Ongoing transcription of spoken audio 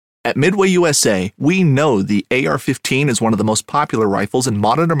At Midway USA, we know the AR-15 is one of the most popular rifles in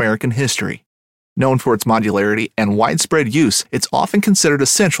modern American history. Known for its modularity and widespread use, it's often considered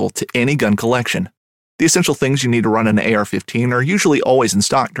essential to any gun collection. The essential things you need to run an AR-15 are usually always in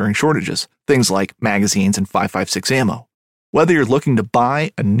stock during shortages, things like magazines and 5.56 ammo. Whether you're looking to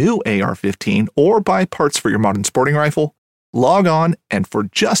buy a new AR-15 or buy parts for your modern sporting rifle, log on and for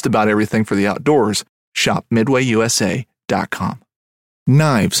just about everything for the outdoors, shop MidwayUSA.com.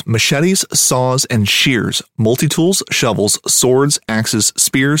 Knives, machetes, saws, and shears, multi-tools, shovels, swords, axes,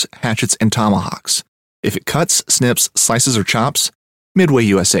 spears, hatchets, and tomahawks. If it cuts, snips, slices, or chops, Midway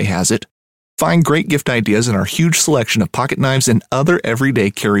USA has it. Find great gift ideas in our huge selection of pocket knives and other everyday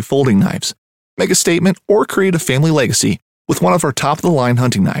carry folding knives. Make a statement or create a family legacy with one of our top-of-the-line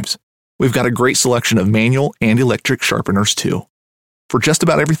hunting knives. We've got a great selection of manual and electric sharpeners, too. For just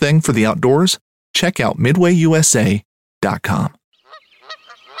about everything for the outdoors, check out MidwayUSA.com.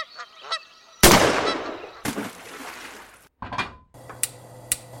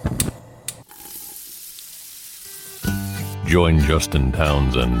 Join Justin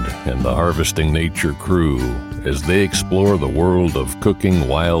Townsend and the Harvesting Nature crew as they explore the world of cooking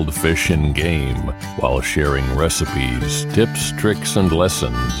wild fish and game while sharing recipes, tips, tricks, and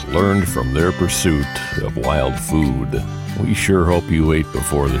lessons learned from their pursuit of wild food. We sure hope you ate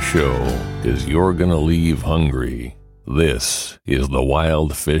before the show, 'cause you're gonna leave hungry. This is the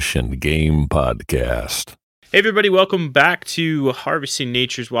Wild Fish and Game Podcast. Hey everybody, welcome back to Harvesting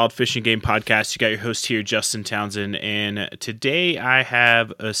Nature's Wild Fish and Game Podcast. You got your host here, Justin Townsend, and today I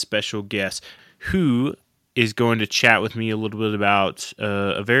have a special guest who is going to chat with me a little bit about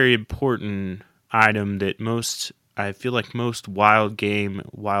a very important item that I feel like most wild game,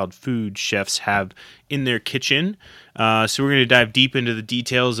 wild food chefs have in their kitchen. So we're going to dive deep into the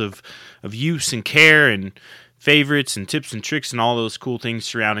details of use and care and favorites and tips and tricks and all those cool things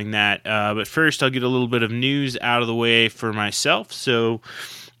surrounding that. But first, I'll get a little bit of news out of the way for myself. So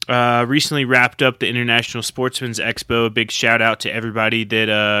recently wrapped up the International Sportsman's Expo. A big shout out to everybody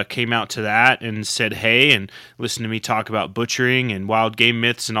that came out to that and said hey and listened to me talk about butchering and wild game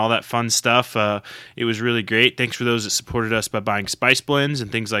myths and all that fun stuff. It was really great. Thanks for those that supported us by buying spice blends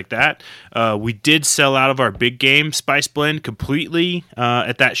and things like that. We did sell out of our big game spice blend completely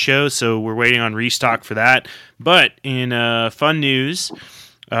at that show, so we're waiting on restock for that. But in fun news,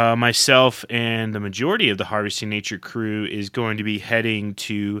 myself and the majority of the Harvesting Nature crew is going to be heading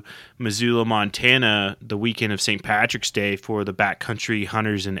to Missoula, Montana the weekend of St. Patrick's Day for the Backcountry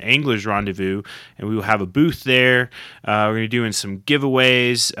Hunters and Anglers Rendezvous, and we will have a booth there. We're going to be doing some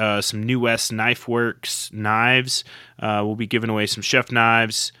giveaways, some New West Knife Works knives. We'll be giving away some chef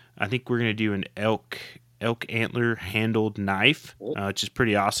knives. I think we're going to do an elk antler handled knife, which is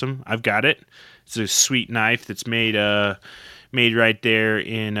pretty awesome. I've got it. It's a sweet knife that's made right there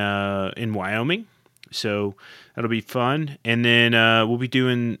in Wyoming, so that'll be fun. And then we'll be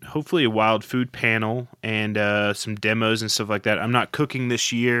doing hopefully a wild food panel and some demos and stuff like that. I'm not cooking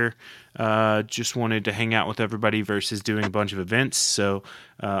this year, just wanted to hang out with everybody versus doing a bunch of events, so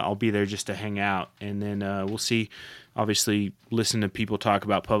I'll be there just to hang out. And then we'll see, obviously listen to people talk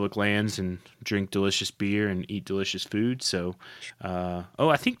about public lands and drink delicious beer and eat delicious food. So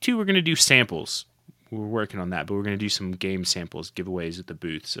I think too we're going to do samples. We're working on that, but we're going to do some game samples, giveaways at the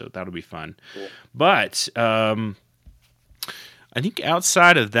booth, so that'll be fun. Cool. But I think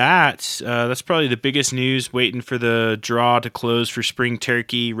outside of that, that's probably the biggest news, waiting for the draw to close for spring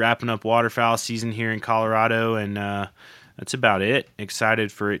turkey, wrapping up waterfowl season here in Colorado, and that's about it.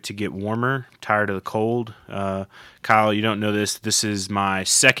 Excited for it to get warmer, tired of the cold. Kyle, you don't know this. This is my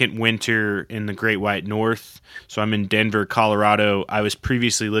second winter in the Great White North. So I'm in Denver, Colorado. I was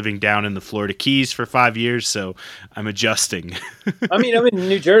previously living down in the Florida Keys for 5 years, so I'm adjusting. I mean, I'm in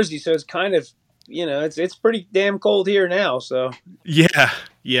New Jersey, so it's kind of, it's pretty damn cold here now. So yeah,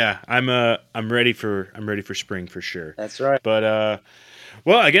 I'm ready for spring for sure. That's right. But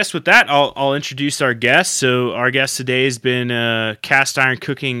well, I guess with that, I'll introduce our guest. So our guest today has been a cast iron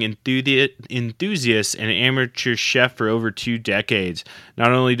cooking enthusiast and amateur chef for over 2 decades.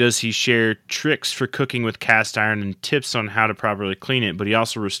 Not only does he share tricks for cooking with cast iron and tips on how to properly clean it, but he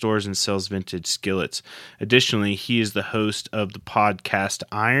also restores and sells vintage skillets. Additionally, he is the host of the Podcast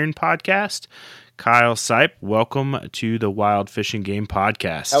Iron podcast. Kyle Sipe, welcome to the Wild Fish and Game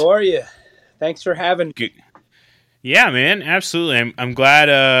Podcast. How are you? Thanks for having me. Yeah, man, absolutely. I'm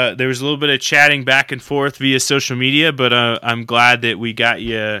glad there was a little bit of chatting back and forth via social media, but I'm glad that we got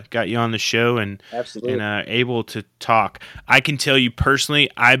you on the show and able to talk. I can tell you personally,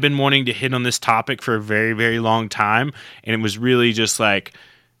 I've been wanting to hit on this topic for a very, very long time, and it was really just like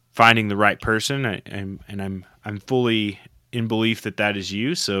finding the right person. I'm fully in belief that is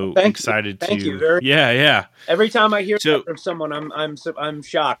you. So Thank excited you. Thank to you very. yeah. Every time I hear that from someone, I'm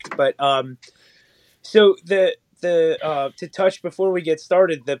shocked. But so the to touch before we get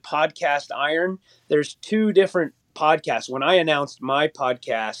started, the podcast Iron. There's two different podcasts. When I announced my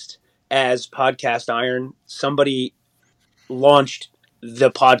podcast as Podcast Iron, somebody launched the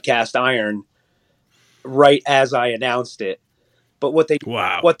Podcast Iron right as I announced it. But what they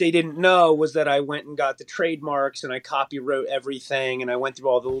didn't know was that I went and got the trademarks and I copywrote everything and I went through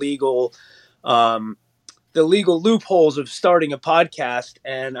all the legal loopholes of starting a podcast,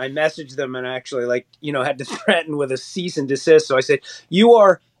 and I messaged them and actually had to threaten with a cease and desist. So I said, "You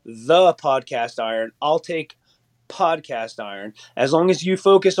are the Podcast Iron. I'll take Podcast Iron. As long as you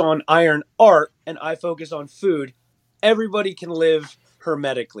focus on iron art and I focus on food, everybody can live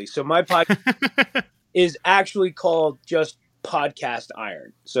hermetically." So my podcast is actually called just Podcast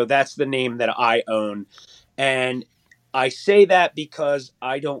Iron. So that's the name that I own. And I say that because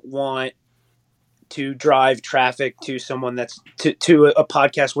I don't want to drive traffic to someone that's to a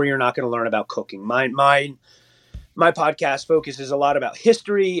podcast where you're not going to learn about cooking. My podcast focuses a lot about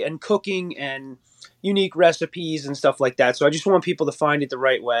history and cooking and unique recipes and stuff like that. So I just want people to find it the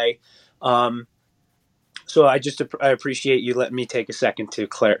right way. So I appreciate you letting me take a second to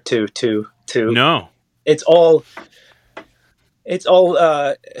No. It's all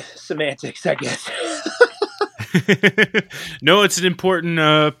semantics, I guess. No, it's an important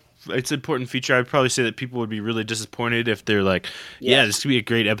feature. I'd probably say that people would be really disappointed if they're like, yeah, this could be a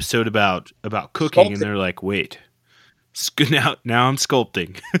great episode about cooking. Sculpting. And they're like, wait, now I'm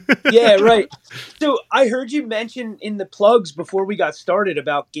sculpting. Yeah, right. So I heard you mention in the plugs before we got started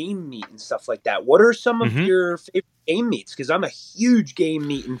about game meat and stuff like that. What are some of your favorite game meats? Because I'm a huge game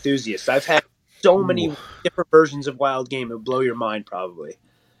meat enthusiast. I've had so many different versions of wild game. It would blow your mind probably.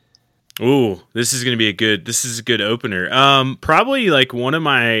 Ooh, this is a good opener. Probably like one of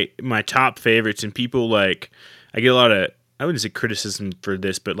my top favorites, and people I get a lot of, I wouldn't say criticism for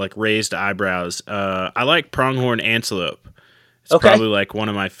this, but like raised eyebrows. I like pronghorn antelope. It's probably like one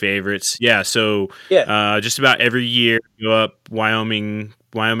of my favorites. Yeah. So, just about every year go up Wyoming,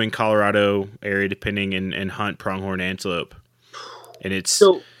 Colorado area, depending, and hunt pronghorn antelope. And it's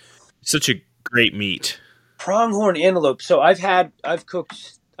such a great meat. Pronghorn antelope. So I've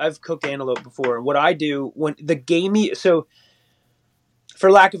cooked antelope before. And what I do when the gamey, so for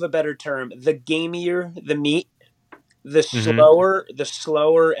lack of a better term, the gamier the meat, the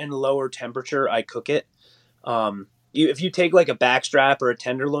slower and lower temperature I cook it. If you take like a backstrap or a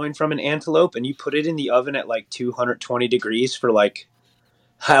tenderloin from an antelope and you put it in the oven at like 220 degrees for like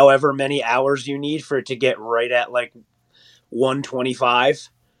however many hours you need for it to get right at like 125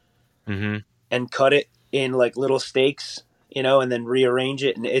 and cut it in like little steaks, and then rearrange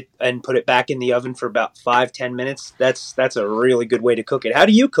it and put it back in the oven for about 5-10 minutes. That's a really good way to cook it. How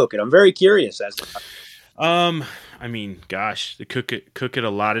do you cook it? I'm very curious as to I mean, gosh, to cook it a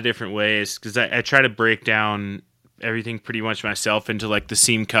lot of different ways, because I try to break down everything pretty much myself into like the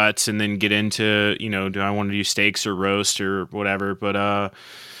seam cuts and then get into, do I want to do steaks or roast or whatever. But,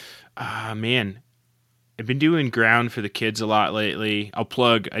 man, I've been doing ground for the kids a lot lately. I'll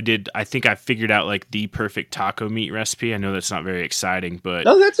plug, I think I figured out like the perfect taco meat recipe. I know that's not very exciting, but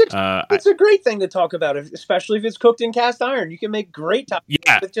no, that's a great thing to talk about, especially if it's cooked in cast iron. You can make great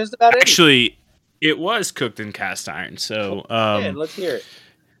tacos with just about anything. Actually, it was cooked in cast iron. So, let's hear it.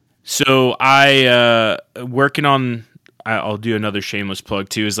 So I working on. I'll do another shameless plug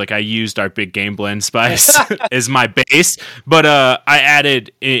too. Is like I used our Big Game Blend spice as my base, but I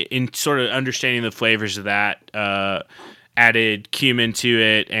added in sort of understanding the flavors of that. Added cumin to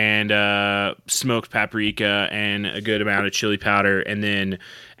it and smoked paprika and a good amount of chili powder, and then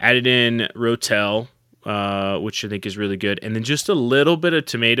added in Rotel, which I think is really good, and then just a little bit of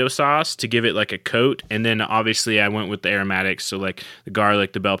tomato sauce to give it like a coat, and then obviously I went with the aromatics, so like the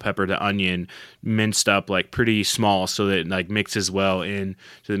garlic, the bell pepper, the onion, minced up like pretty small so that it like mixes well into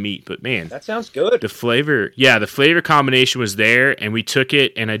the meat. But man, that sounds good. The flavor combination was there, and we took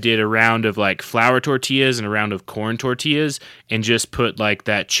it and I did a round of like flour tortillas and a round of corn tortillas and just put like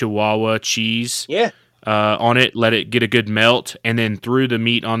that Chihuahua cheese on it, let it get a good melt, and then threw the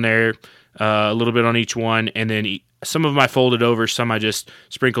meat on there. A little bit on each one, and then some of them I folded over, some I just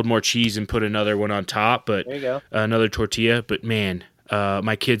sprinkled more cheese and put another one on top, but there you go. Another tortilla. But man,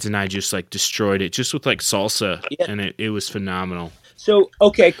 my kids and I just like destroyed it just with like salsa, and it was phenomenal. So,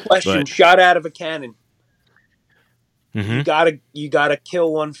 question, shot out of a cannon. You gotta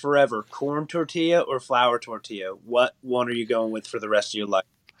kill one forever. Corn tortilla or flour tortilla? What one are you going with for the rest of your life?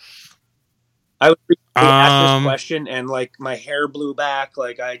 I would ask this question, and like my hair blew back.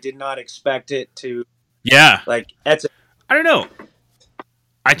 Like I did not expect it to. Yeah, like that's. I don't know.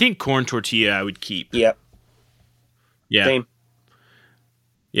 I think corn tortilla I would keep. Yep. Yeah. Same.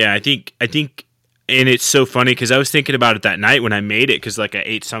 Yeah, I think, and it's so funny because I was thinking about it that night when I made it, because like I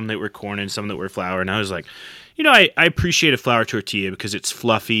ate some that were corn and some that were flour, and I was like, I appreciate a flour tortilla because it's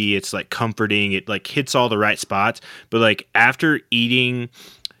fluffy, it's like comforting, it like hits all the right spots. But like after eating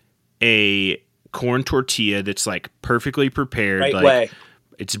a corn tortilla that's like perfectly prepared, Right like way.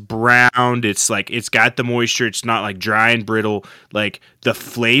 it's browned, it's like it's got the moisture, it's not like dry and brittle. Like the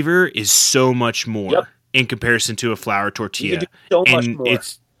flavor is so much more. Yep. In comparison to a flour tortilla. You can do so much and more.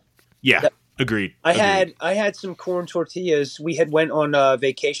 It's agreed. I had some corn tortillas. We had went on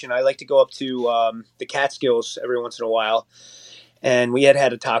vacation. I like to go up to the Catskills every once in a while, and we had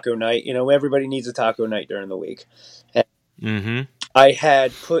a taco night. Everybody needs a taco night during the week. Mm-hmm. I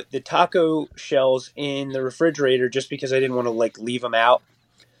had put the taco shells in the refrigerator just because I didn't want to like leave them out,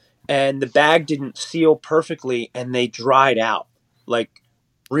 and the bag didn't seal perfectly, and they dried out, like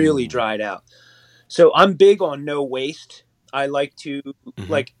really dried out. So I'm big on no waste. I like to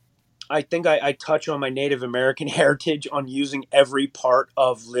like. I think I touch on my Native American heritage on using every part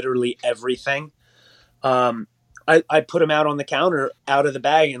of literally everything. I put them out on the counter, out of the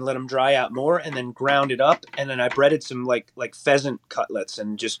bag, and let them dry out more, and then ground it up, and then I breaded some like pheasant cutlets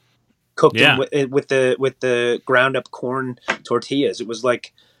and just cooked them with the ground up corn tortillas. It was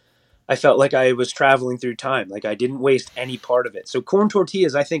like I felt like I was traveling through time. Like I didn't waste any part of it. So corn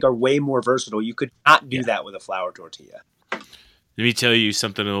tortillas, I think, are way more versatile. You could not do that with a flour tortilla. Let me tell you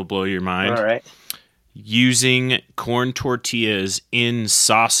something that'll blow your mind. All right. Using corn tortillas in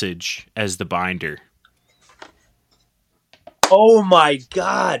sausage as the binder. Oh my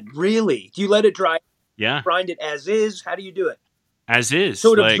God! Really? Do you let it dry? Yeah. Grind it as is? How do you do it? As is.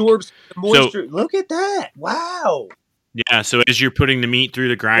 So it absorbs the moisture. Look at that! Wow. Yeah. So as you're putting the meat through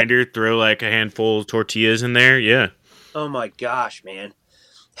the grinder, throw like a handful of tortillas in there. Yeah. Oh my gosh, man!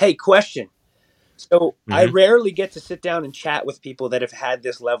 Hey, question. So I rarely get to sit down and chat with people that have had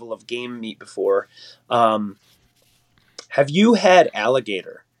this level of game meat before. Have you had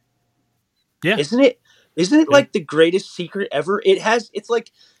alligator? Yeah. Isn't it like the greatest secret ever? It's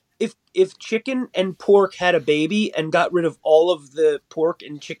like if chicken and pork had a baby and got rid of all of the pork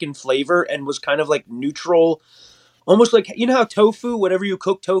and chicken flavor and was kind of like neutral, almost like, how tofu, whatever you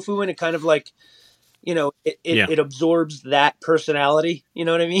cook tofu in, it kind of like, it absorbs that personality. You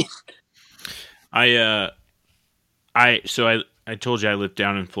know what I mean? I told you I lived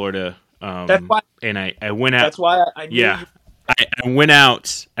down in Florida. That's why. And I went out. That's why I knew. Yeah. I went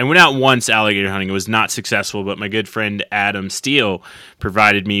out once alligator hunting. It was not successful, but my good friend Adam Steele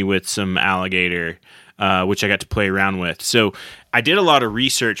provided me with some alligator, which I got to play around with. So I did a lot of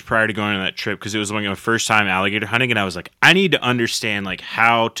research prior to going on that trip because it was my first time alligator hunting, and I was like, I need to understand like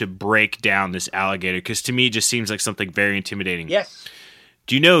how to break down this alligator, because to me it just seems like something very intimidating. Yes.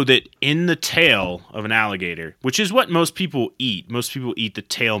 Do you know that in the tail of an alligator, which is what most people eat the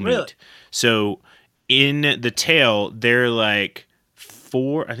tail meat. Really? So in the tail, they're like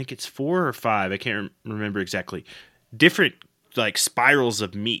four or five, I can't remember exactly, different like spirals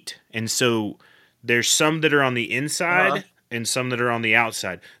of meat. And so there's some that are on the inside and some that are on the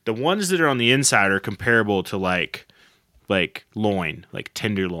outside. The ones that are on the inside are comparable to like loin, like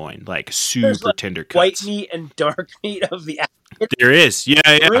tenderloin, like super tender cuts. White meat and dark meat of the alligator. There is.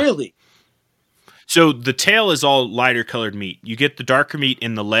 Yeah. Really? So the tail is all lighter colored meat. You get the darker meat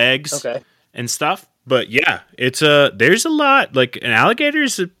in the legs and stuff. But yeah, there's a lot. Like an alligator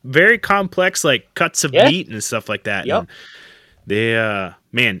is a very complex like cuts of meat and stuff like that. Yep.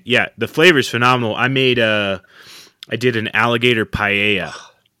 And the flavor is phenomenal. I did an alligator paella,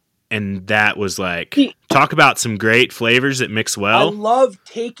 and that was like, talk about some great flavors that mix well. I love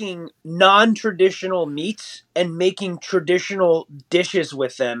taking non-traditional meats and making traditional dishes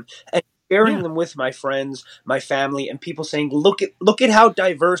with them and sharing them with my friends, my family, and people saying, look at how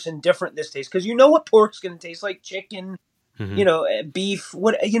diverse and different this tastes. Because you know what pork's going to taste like, chicken, beef,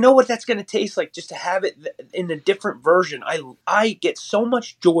 what that's going to taste like, just to have it in a different version. I get so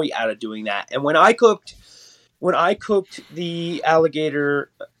much joy out of doing that. And when I cooked the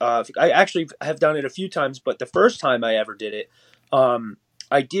alligator, I actually have done it a few times, but the first time I ever did it,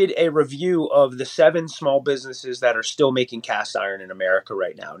 I did a review of the 7 small businesses that are still making cast iron in America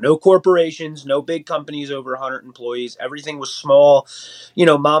right now. No corporations, no big companies over 100 employees. Everything was small,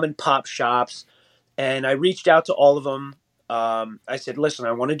 mom and pop shops. And I reached out to all of them. I said, listen,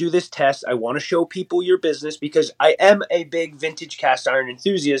 I want to do this test. I want to show people your business because I am a big vintage cast iron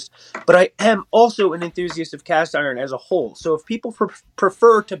enthusiast, but I am also an enthusiast of cast iron as a whole. So if people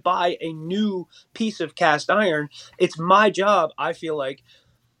prefer to buy a new piece of cast iron, it's my job, I feel like,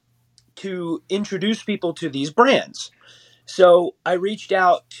 to introduce people to these brands. So I reached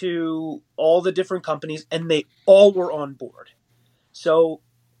out to all the different companies, and they all were on board. So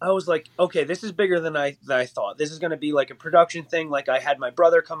I was like, okay, this is bigger than I thought. This is going to be like a production thing. Like, I had my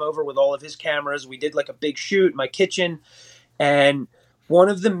brother come over with all of his cameras. We did like a big shoot in my kitchen. And one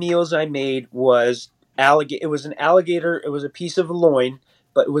of the meals I made was alligator. It was an alligator. It was a piece of loin,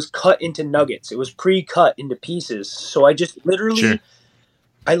 but it was cut into nuggets. It was pre-cut into pieces. So I just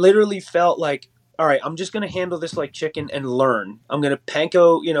I literally felt like, all right, I'm just going to handle this like chicken and learn. I'm going to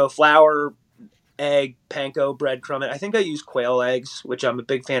panko, flour, egg, panko, breadcrumb. I think I used quail eggs, which I'm a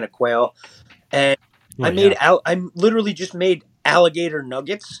big fan of quail. And I literally just made alligator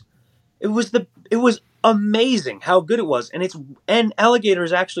nuggets. It was amazing how good it was. And alligator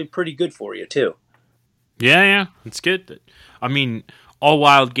is actually pretty good for you too. Yeah, it's good. I mean, all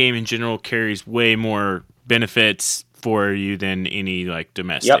wild game in general carries way more benefits for you than any like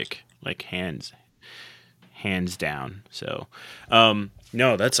domestic, like hands down. So,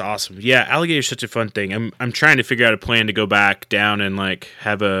 no, that's awesome. Yeah, alligator is such a fun thing. I'm trying to figure out a plan to go back down and like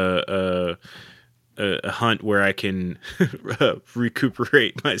have a hunt where I can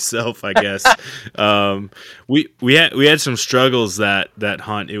recuperate myself, I guess. We had some struggles that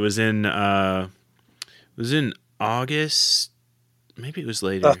hunt. It was in August. Maybe it was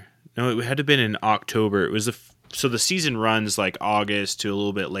later. No, it had to have been in October. It was so the season runs like August to a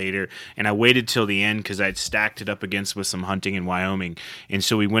little bit later, and I waited till the end because I'd stacked it up against with some hunting in Wyoming, and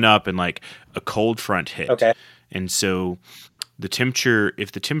so we went up and like a cold front hit. Okay. And so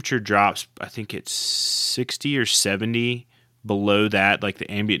if the temperature drops, I think it's 60 or 70 below that, like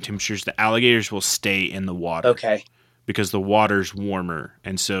the ambient temperatures, the alligators will stay in the water. Okay. Because the water's warmer,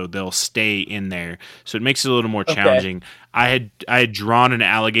 and so they'll stay in there. So it makes it a little more challenging. I had drawn an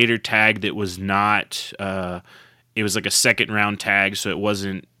alligator tag that was not. It was like a second round tag, so it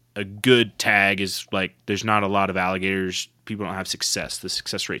wasn't a good tag. Is like there's not a lot of alligators. People don't have success. The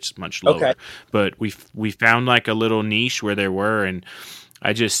success rate's much lower. Okay. But we found like a little niche where there were, and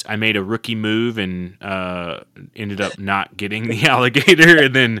I made a rookie move and ended up not getting the alligator,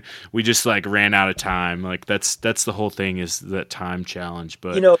 and then we just like ran out of time. Like that's the whole thing, is that time challenge.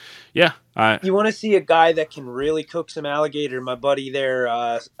 But yeah, you want to see a guy that can really cook some alligator? My buddy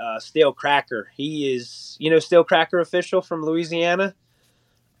there, Stale Cracker. He is, Stale Cracker Official from Louisiana.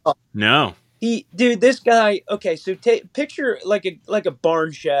 No. This guy. Okay, so picture like a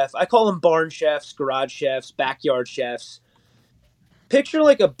barn chef. I call them barn chefs, garage chefs, backyard chefs. Picture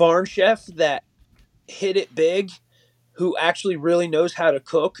like a barn chef that hit it big, who actually really knows how to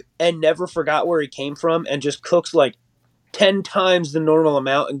cook and never forgot where he came from and just cooks like 10 times the normal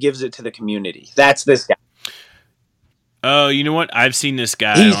amount and gives it to the community. That's this guy. Oh, you know what? I've seen this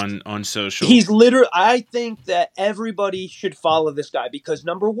guy on social. He's literally, I think that everybody should follow this guy because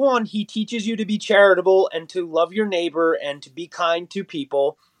number one, he teaches you to be charitable and to love your neighbor and to be kind to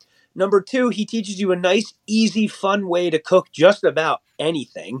people. Number two, he teaches you a nice, easy, fun way to cook just about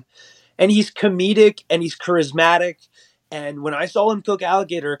anything. And he's comedic and he's charismatic. And when I saw him cook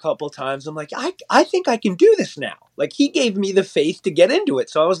alligator a couple of times, I'm like, I think I can do this now. Like, he gave me the faith to get into it.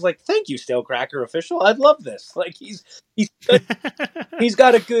 So I was like, thank you, Stale Cracker Official. I'd love this. Like, he's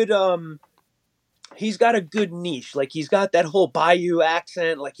got a good he's got a good niche. Like, he's got that whole Bayou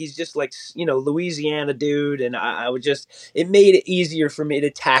accent. Like, he's just like, Louisiana dude. And it made it easier for me to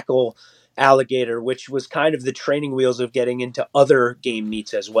tackle alligator, which was kind of the training wheels of getting into other game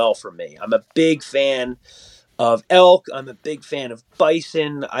meats as well for me. I'm a big fan of elk. I'm a big fan of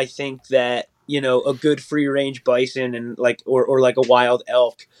bison. I think that, a good free range bison and or like a wild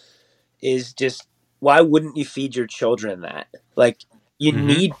elk is just, why wouldn't you feed your children that? Like, you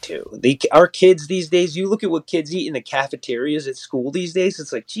need to. Our kids these days, you look at what kids eat in the cafeterias at school these days,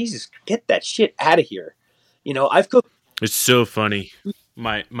 it's like, Jesus, get that shit out of here. I've cooked. It's so funny.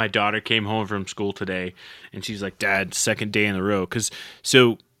 My daughter came home from school today, and she's like, Dad, second day in a row.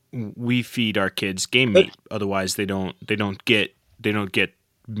 So we feed our kids game meat. Otherwise, they don't get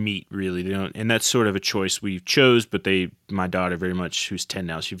meat, really. They don't, and that's sort of a choice we chose. But my daughter, very much, who's 10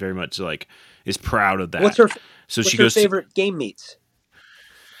 now, she very much like is proud of that. What's her favorite game meats?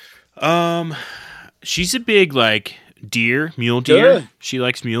 She's a big like mule deer. Good. She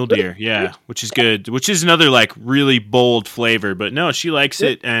likes mule deer, yeah, which is good. Which is another like really bold flavor, but no, she likes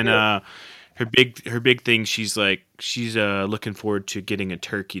it. And her big thing, she's looking forward to getting a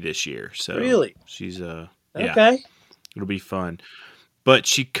turkey this year. So really, she's okay. It'll be fun. But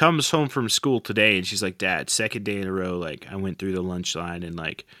she comes home from school today, and she's like, Dad, second day in a row, like I went through the lunch line and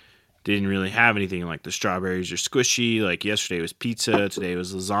like didn't really have anything. Like the strawberries are squishy. Like yesterday was pizza, today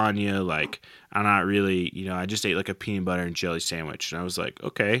was lasagna. Like I'm not really, I just ate like a peanut butter and jelly sandwich. And I was like,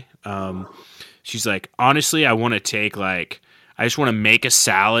 okay. she's like, honestly, I want to take I just want to make a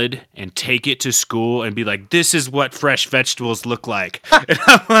salad and take it to school and be like, this is what fresh vegetables look like. And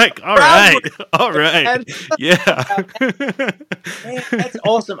I'm like, all right. Yeah. Man, that's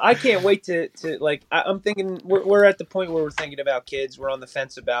awesome. I can't wait to like, I'm thinking we're at the point where we're thinking about kids. We're on the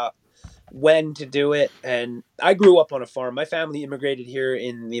fence about when to do it. And I grew up on a farm. My family immigrated here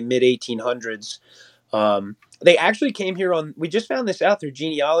in the mid 1800s. They actually came here we just found this out through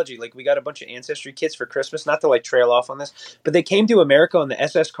genealogy. Like, we got a bunch of ancestry kits for Christmas, not to like trail off on this, but they came to America on the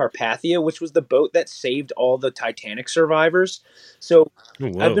SS Carpathia, which was the boat that saved all the Titanic survivors. So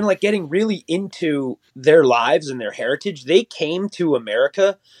I've been like getting really into their lives and their heritage. They came to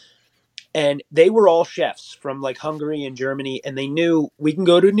America and they were all chefs from like Hungary and Germany. And they knew we can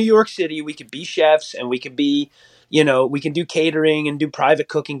go to New York City, we could be chefs, and we could be, we can do catering and do private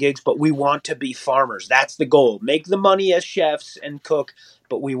cooking gigs, but we want to be farmers. That's the goal. Make the money as chefs and cook,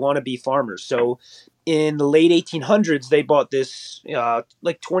 but we want to be farmers. So in the late 1800s, they bought this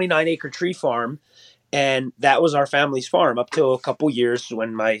like 29-acre tree farm, and that was our family's farm up till a couple years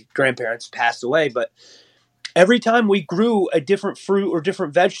when my grandparents passed away. But every time we grew a different fruit or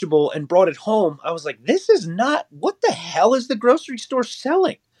different vegetable and brought it home, I was like, this is not, what the hell is the grocery store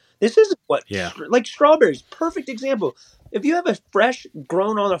selling? This isn't like strawberries, perfect example. If you have a fresh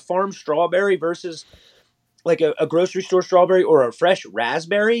grown on a farm strawberry versus like a grocery store strawberry or a fresh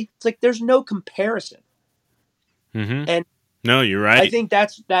raspberry, it's like there's no comparison. Mm-hmm. And no, you're right. I think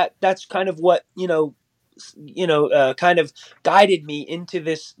that's kind of what, kind of guided me into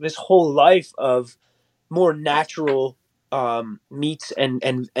this whole life of more natural meats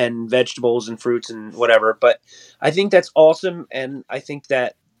and vegetables and fruits and whatever. But I think that's awesome. And I think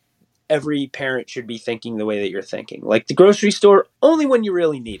that every parent should be thinking the way that you're thinking. Like the grocery store, only when you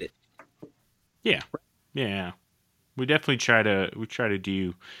really need it. Yeah. Yeah. We definitely try to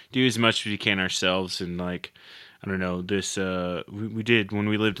do as much as we can ourselves. And like, I don't know, this, we did, when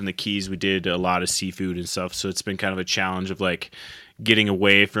we lived in the Keys, we did a lot of seafood and stuff. So it's been kind of a challenge of like getting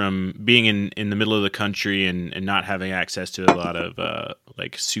away from being in the middle of the country and not having access to a lot of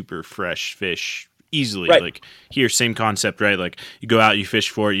like super fresh fish easily. Right. Like here, same concept, right? Like you go out, you fish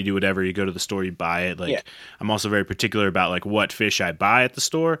for it, you do whatever, you go to the store, you buy it. Like I'm also very particular about like what fish I buy at the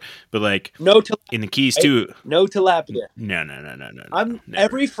store, but like in the Keys too. No tilapia. No.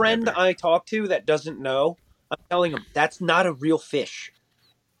 Every friend I talk to that doesn't know, I'm telling them that's not a real fish.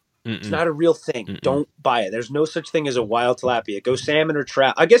 It's not a real thing. Don't buy it. There's no such thing as a wild tilapia. Go salmon or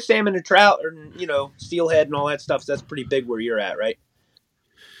trout. I guess salmon or trout or, steelhead and all that stuff. So that's pretty big where you're at, right?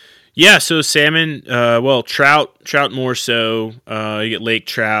 Yeah, so salmon, trout more so. You get lake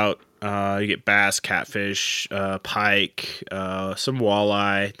trout, you get bass, catfish, pike, some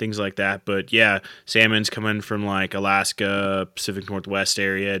walleye, things like that. But yeah, salmon's coming from like Alaska, Pacific Northwest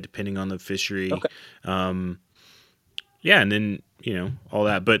area, depending on the fishery. Okay. Yeah, and then, all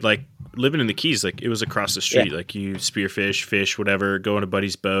that. But like living in the Keys, like it was across the street. Yeah. Like you spearfish, fish, whatever, go on a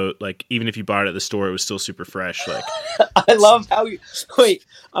buddy's boat. Like even if you bought it at the store, it was still super fresh. Like I love how wait,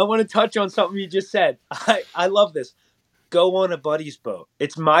 I want to touch on something you just said. I love this. Go on a buddy's boat.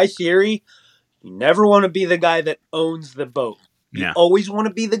 It's my theory. You never want to be the guy that owns the boat. You always want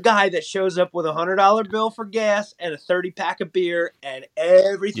to be the guy that shows up with $100 bill for gas and a 30-pack of beer, and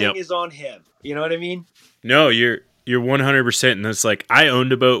everything is on him. You know what I mean? No, you're 100%. And it's like, I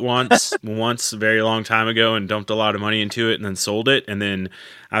owned a boat once a very long time ago and dumped a lot of money into it and then sold it. And then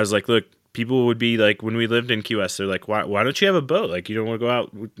I was like, look, people would be like, when we lived in Key West, they're like, why don't you have a boat? Like, you don't want to go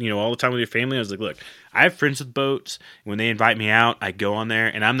out, all the time with your family. I was like, look, I have friends with boats. When they invite me out, I go on there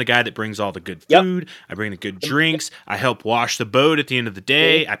and I'm the guy that brings all the good food. I bring the good drinks. I help wash the boat at the end of the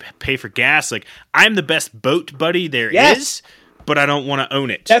day. I pay for gas. Like, I'm the best boat buddy there is, but I don't want to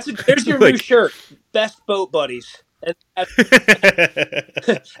own it. There's your new shirt. Best boat buddies. And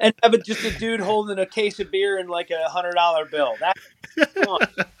have just a dude holding a case of beer and like $100 bill. That's fun.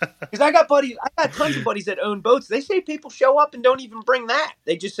 Because I got tons of buddies that own boats. They say people show up and don't even bring that.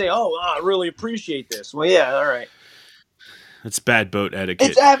 They just say, "Oh, I really appreciate this." Well, yeah, all right. It's bad boat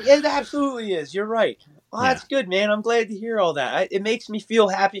etiquette. It absolutely is. You're right. Well, that's good, man. I'm glad to hear all that. It makes me feel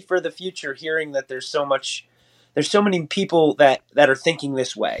happy for the future, hearing that there's so many people that are thinking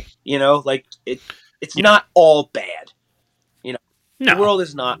this way. Like it's not all bad. No. The world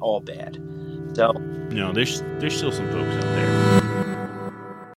is not all bad. So no, there's still some folks out there.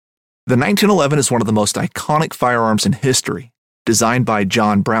 The 1911 is one of the most iconic firearms in history. Designed by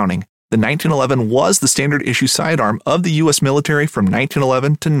John Browning, the 1911 was the standard issue sidearm of the U.S. military from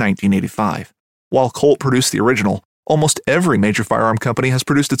 1911 to 1985. While Colt produced the original, almost every major firearm company has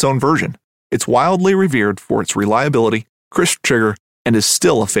produced its own version. It's wildly revered for its reliability, crisp trigger, and is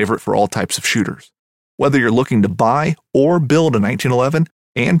still a favorite for all types of shooters. Whether you're looking to buy or build a 1911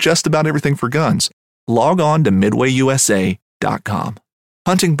 and just about everything for guns, log on to MidwayUSA.com.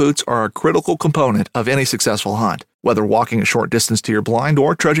 Hunting boots are a critical component of any successful hunt. Whether walking a short distance to your blind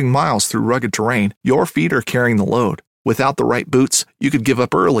or trudging miles through rugged terrain, your feet are carrying the load. Without the right boots, you could give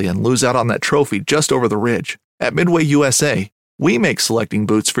up early and lose out on that trophy just over the ridge. At Midway USA, we make selecting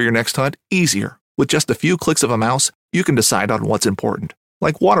boots for your next hunt easier. With just a few clicks of a mouse, you can decide on what's important,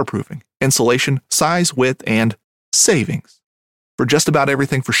 like waterproofing, insulation, size, width, and savings. For just about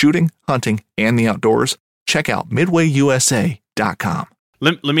everything for shooting, hunting, and the outdoors, check out MidwayUSA.com.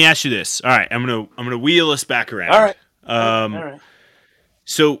 Let me ask you this. All right, I'm gonna wheel us back around. All right. All right.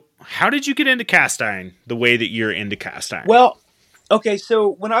 So, how did you get into cast iron the way that you're into cast iron? Well, okay. So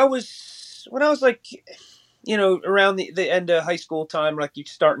when I was like, around the end of high school time, like you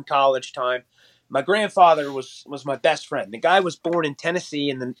start in college time, my grandfather was my best friend. The guy was born in Tennessee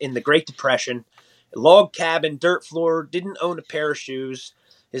in the Great Depression, log cabin, dirt floor, didn't own a pair of shoes.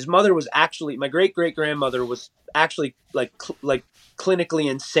 His mother was actually, my great-great-grandmother was actually like clinically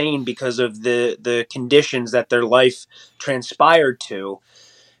insane because of the conditions that their life transpired to.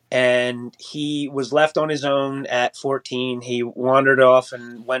 And he was left on his own at 14. He wandered off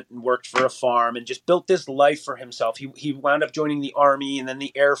and went and worked for a farm and just built this life for himself. He wound up joining the Army and then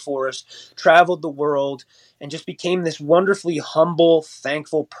the Air Force, traveled the world, and just became this wonderfully humble,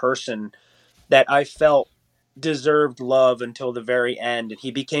 thankful person that I felt deserved love until the very end. And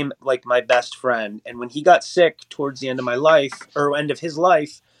he became like my best friend. And when he got sick towards the end of my life, or end of his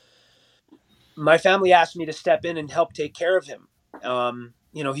life, my family asked me to step in and help take care of him.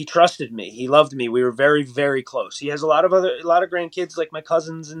 He trusted me. He loved me. We were very, very close. He has a lot of grandkids, like my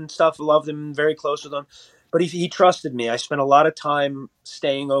cousins and stuff, loved him, very close with him. But he trusted me. I spent a lot of time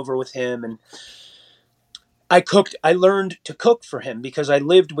staying over with him, and I learned to cook for him because I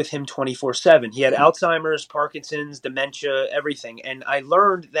lived with him 24/7. He had Alzheimer's, Parkinson's, dementia, everything. And I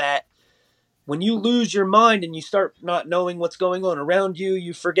learned that when you lose your mind and you start not knowing what's going on around you,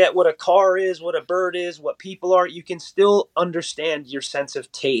 you forget what a car is, what a bird is, what people are, you can still understand your sense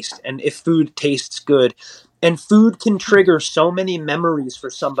of taste and if food tastes good. And food can trigger so many memories for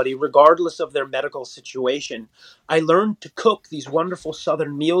somebody, regardless of their medical situation. I learned to cook these wonderful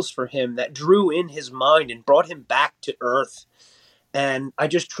Southern meals for him that drew in his mind and brought him back to earth. And I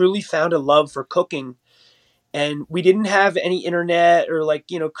just truly found a love for cooking. And we didn't have any internet or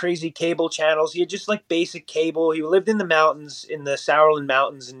crazy cable channels. He had just basic cable. He lived in the mountains, in the Sauerland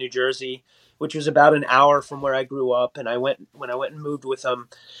Mountains in New Jersey, which was about an hour from where I grew up. And when I went and moved with him,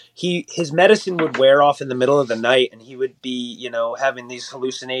 his medicine would wear off in the middle of the night, and he would be, having these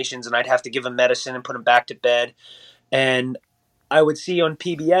hallucinations, and I'd have to give him medicine and put him back to bed. And I would see on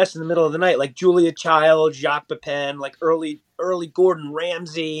PBS in the middle of the night, like Julia Child, Jacques Pepin, like early Gordon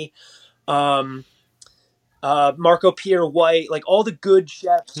Ramsay, Marco Pierre White, like all the good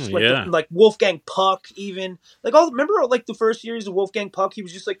chefs, like Wolfgang Puck, even remember the first series of Wolfgang Puck? He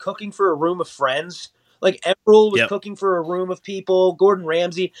was just cooking for a room of friends. Like Emeril was cooking for a room of people, Gordon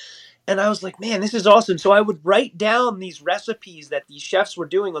Ramsay. And I was like, man, this is awesome. So I would write down these recipes that these chefs were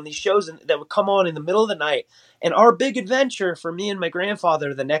doing on these shows that would come on in the middle of the night. And our big adventure for me and my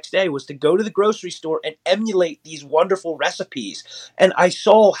grandfather the next day was to go to the grocery store and emulate these wonderful recipes. And I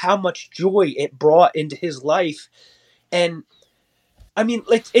saw how much joy it brought into his life. And I mean,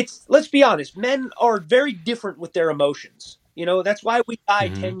 let's be honest. Men are very different with their emotions. That's why we die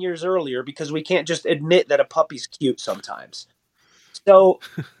 10 years earlier, because we can't just admit that a puppy's cute sometimes. So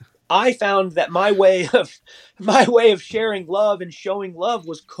I found that my way of sharing love and showing love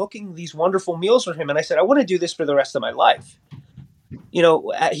was cooking these wonderful meals for him. And I said, I want to do this for the rest of my life.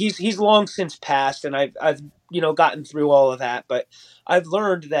 He's long since passed, and I've gotten through all of that, but I've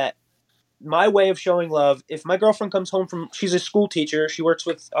learned that my way of showing love, if my girlfriend comes home she's a school teacher, she works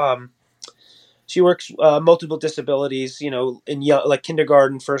with, multiple disabilities, in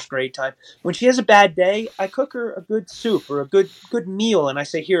kindergarten, first grade time. When she has a bad day, I cook her a good soup or a good meal, and I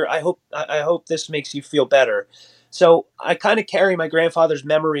say, "Here, I hope this makes you feel better." So I kind of carry my grandfather's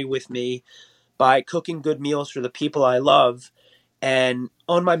memory with me by cooking good meals for the people I love. And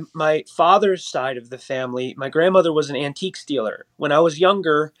on my father's side of the family, my grandmother was an antiques dealer. When I was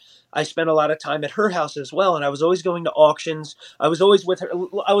younger, I spent a lot of time at her house as well, and I was always going to auctions. I was always with her.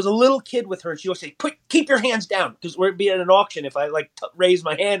 I was a little kid with her, and she would say, keep your hands down, because we'd be at an auction if I raise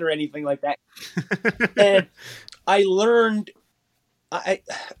my hand or anything like that. And I learned,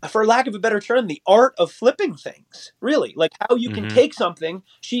 for lack of a better term, the art of flipping things, really. Like how you can take something.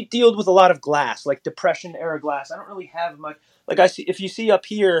 She dealt with a lot of glass, like Depression era glass. I don't really have much. If you see up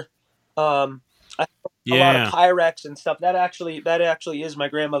here, I have a a lot of Yeah. Pyrex and stuff. That actually is my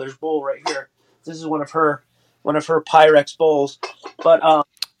grandmother's bowl right here. This is one of her Pyrex bowls. But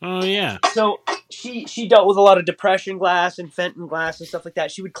Oh yeah. so she dealt with a lot of depression glass and Fenton glass and stuff like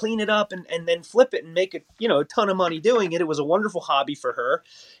that. She would clean it up and then flip it and make a ton of money doing it. It was a wonderful hobby for her.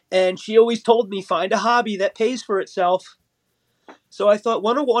 And she always told me, find a hobby that pays for itself. So I thought,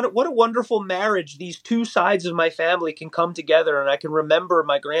 what a wonderful marriage. These two sides of my family can come together, and I can remember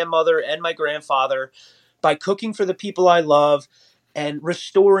my grandmother and my grandfather by cooking for the people I love and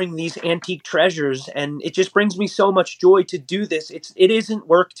restoring these antique treasures. And it just brings me so much joy to do this. It isn't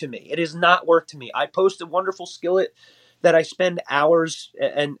work to me. It is not work to me. I post a wonderful skillet that I spend hours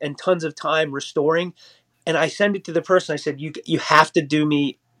and tons of time restoring, and I send it to the person. I said, you have to do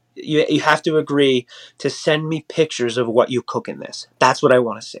me. You have to agree to send me pictures of what you cook in this. That's what I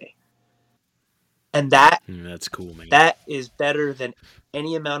want to see. And That's cool, man. that is better than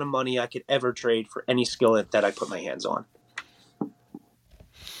any amount of money I could ever trade for any skillet that I put my hands on.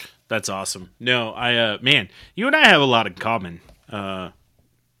 That's awesome. No, man, you and I have a lot in common.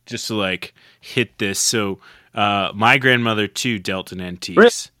 Just to like hit this. So, my grandmother too dealt in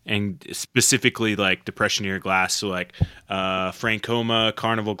antiques, and specifically like Depression era glass. So like, Francoma,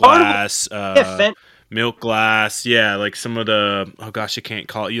 Carnival glass, milk glass. Yeah. Like some of the, oh gosh, I can't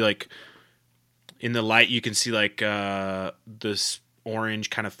call it. You like in the light, you can see like, this orange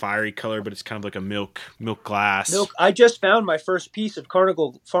kind of fiery color, but it's kind of like a milk glass. I just found my first piece of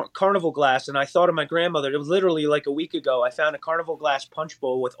carnival glass, and I thought of my grandmother. It was literally like a week ago. I found a carnival glass punch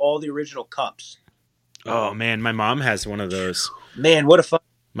bowl with all the original cups. Oh man, my mom has one of those. Man, what a fun!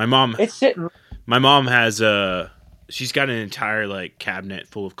 It's sitting. My mom has she's got an entire like cabinet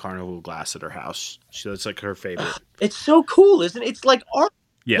full of carnival glass at her house. That's like her favorite. It's so cool, isn't it? It's like art.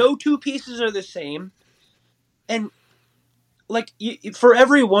 Yeah. No two pieces are the same, and like for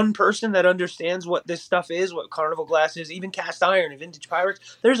every one person that understands what this stuff is, what carnival glass is, even cast iron and vintage Pyrex,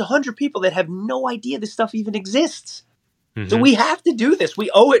 there's 100 people that have no idea this stuff even exists. Mm-hmm. So we have to do this. We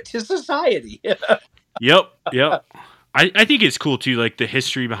owe it to society. Yep. I think it's cool too, like the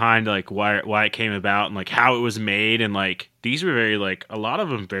history behind like why it came about and like how it was made, and like these were very like a lot of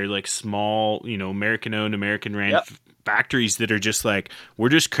them very like small, American owned, American ran factories that are just like, we're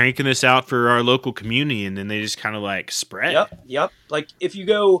just cranking this out for our local community, and then they just kind of like spread. Yep. Like if you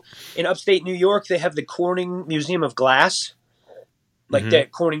go in upstate New York, they have the Corning Museum of Glass, like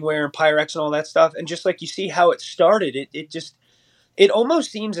that Corningware and Pyrex and all that stuff, and just like you see how it started, it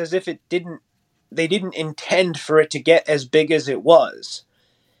almost seems as if they didn't intend for it to get as big as it was.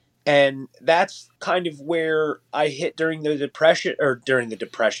 And that's kind of where I hit during the depression.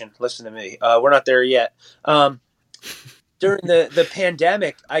 Listen to me. We're not there yet. During the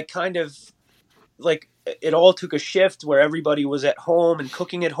pandemic, I kind of like it all took a shift where everybody was at home and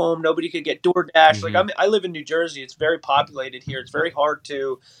cooking at home. Nobody could get DoorDash. Mm-hmm. Like I live in New Jersey. It's very populated here. It's very hard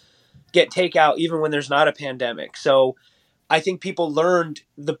to get takeout even when there's not a pandemic. So I think people learned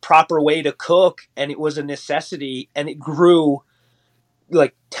the proper way to cook, and it was a necessity, and it grew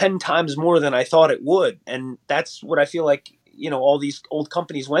like 10 times more than I thought it would. And that's what I feel like, all these old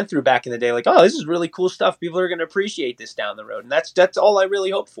companies went through back in the day. Like, oh, this is really cool stuff. People are going to appreciate this down the road. And that's all I really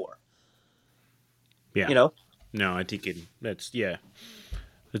hope for. Yeah. No, I think that's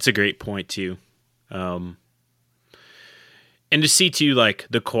a great point too. And to see too, like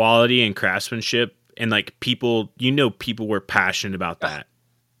the quality and craftsmanship, and like people were passionate about that.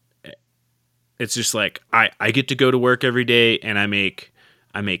 It's just like I get to go to work every day, and I make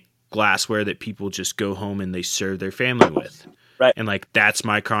glassware that people just go home and they serve their family with. Right. And like that's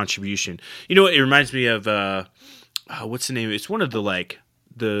my contribution. It reminds me of what's the name? It's one of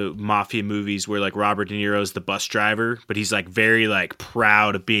the mafia movies where like Robert De Niro's the bus driver, but he's like very like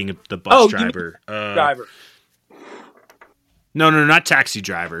proud of being the bus driver. Driver. No, not Taxi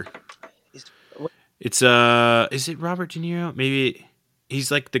Driver. It's is it Robert De Niro? Maybe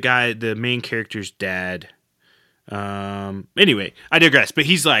he's like the main character's dad. Anyway, I digress. But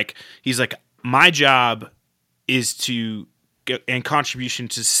he's like, my job is to get, and contribution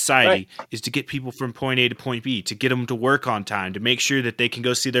to society is to get people from point A to point B, to get them to work on time, to make sure that they can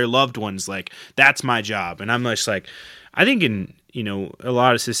go see their loved ones. Like that's my job. And I'm just like, I think in a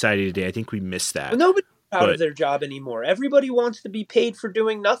lot of society today, I think we miss that. Well, nobody's proud of their job anymore. Everybody wants to be paid for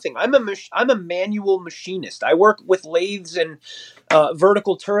doing nothing. I'm a manual machinist. I work with lathes and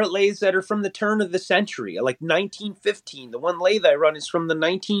vertical turret lathes that are from the turn of the century, like 1915. The one lathe I run is from the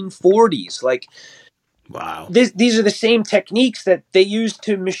 1940s. Like, wow. These are the same techniques that they use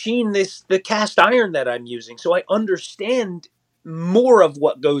to machine the cast iron that I'm using. So I understand more of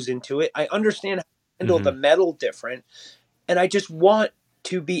what goes into it. I understand how to handle the metal different. And I just want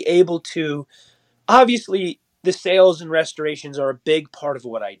to be able to obviously the sales and restorations are a big part of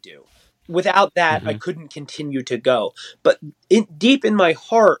what I do. Without that, I Mhm. couldn't continue to go. But deep in my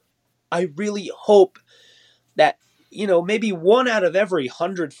heart, I really hope that, maybe 1 out of every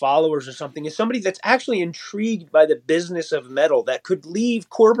 100 followers or something is somebody that's actually intrigued by the business of metal, that could leave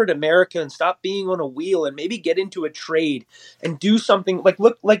corporate America and stop being on a wheel and maybe get into a trade and do something like,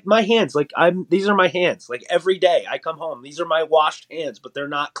 look, like my hands, like these are my hands, like every day I come home, these are my washed hands, but they're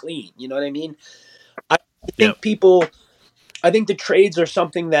not clean. You know what I mean? I Yep. think the trades are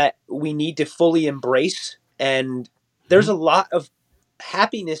something that we need to fully embrace. And there's a lot of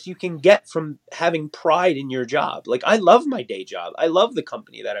happiness you can get from having pride in your job. Like, I love my day job. I love the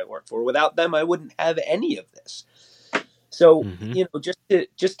company that I work for. Without them, I wouldn't have any of this. So, Mhm.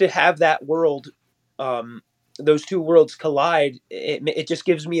 just to have that world, those two worlds collide, it just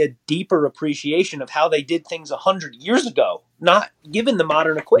gives me a deeper appreciation of how they did things 100 years ago, not given the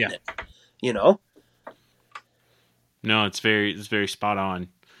modern equipment, you know? No, it's very spot on.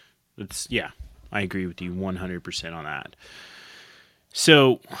 I agree with you 100% on that.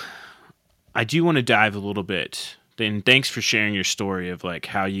 So, I do want to dive a little bit. Then thanks for sharing your story of like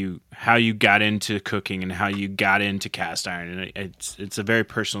how you got into cooking and how you got into cast iron, and it's a very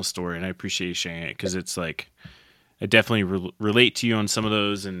personal story, and I appreciate you sharing it because it's like I definitely relate to you on some of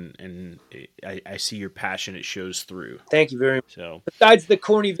those, and I see your passion. It shows through. Thank you very much. So, Besides the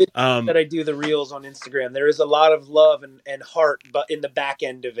corny videos that I do, the reels on Instagram, there is a lot of love and heart, but in the back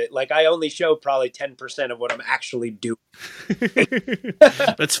end of it, like I only show probably 10% of what I'm actually doing.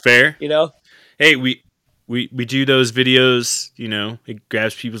 that's fair. You know? Hey, we do those videos, it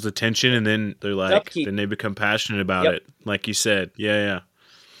grabs people's attention, and then they're like, Upkeep. then they become passionate about Yep. it. Like you said. Yeah.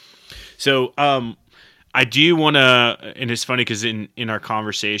 So, I do want to, and it's funny because in our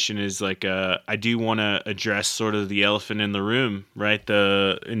conversation is like, I do want to address sort of the elephant in the room, right?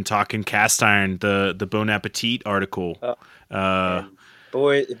 In talking cast iron, the Bon Appetit article. And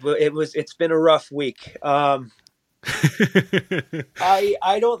boy, it's been a rough week. I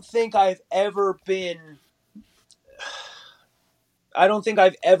don't think I've ever been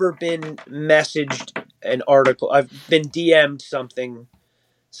messaged an article. I've been DM'd something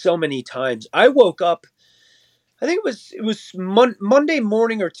so many times. I woke up, I think it was Monday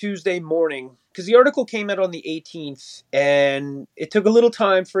morning or Tuesday morning, because the article came out on the 18th, and it took a little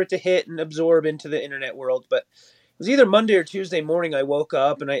time for it to hit and absorb into the internet world. But it was either Monday or Tuesday morning. I woke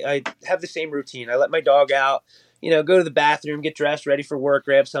up and I have the same routine. I let my dog out, go to the bathroom, get dressed, ready for work,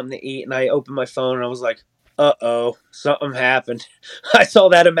 grab something to eat, and I opened my phone and I was like, uh-oh, something happened. I saw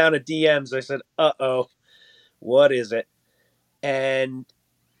that amount of DMs. I said, uh-oh, what is it? And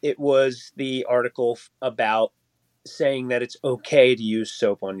it was the article about saying that it's okay to use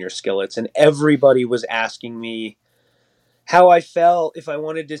soap on your skillets. And everybody was asking me how I felt, if I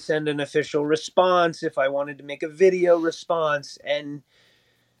wanted to send an official response, if I wanted to make a video response. And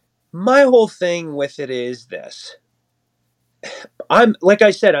my whole thing with it is this. Like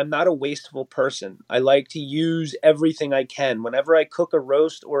I said, I'm not a wasteful person. I like to use everything I can. Whenever I cook a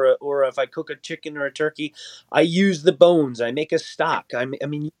roast or if I cook a chicken or a turkey, I use the bones. I make a stock. I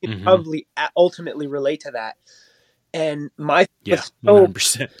mean, you can probably ultimately relate to that. And my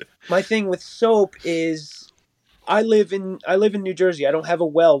thing with soap is I live in New Jersey. I don't have a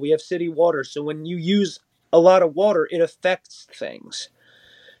well. We have city water. So when you use a lot of water, it affects things.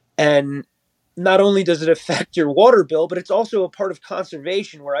 And not only does it affect your water bill, but it's also a part of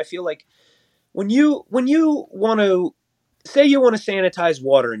conservation, where I feel like when you want to say you want to sanitize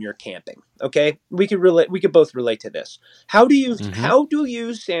water and you're camping, okay? We could both relate to this. How do you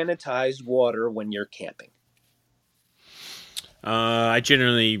sanitize water when you're camping? I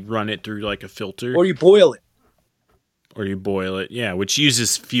generally run it through like a filter, or you boil it. Yeah, which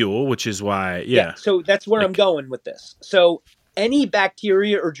uses fuel, which is why, so that's where I'm going with this. So any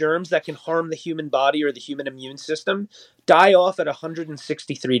bacteria or germs that can harm the human body or the human immune system die off at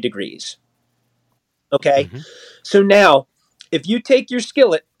 163 degrees. Okay? So now, if you take your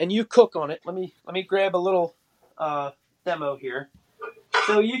skillet and you cook on it, let me grab a little demo here.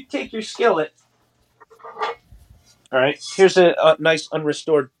 So you take your skillet. All right, here's a nice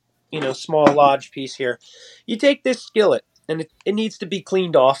unrestored, small lodge piece here. You take this skillet, and it needs to be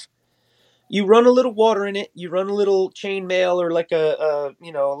cleaned off. You run a little water in it. You run a little chainmail or like a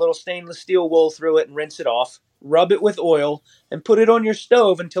little stainless steel wool through it and rinse it off. Rub it with oil and put it on your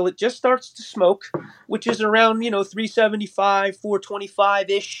stove until it just starts to smoke, which is around 375,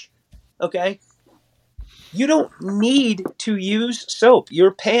 425-ish. Okay? You don't need to use soap.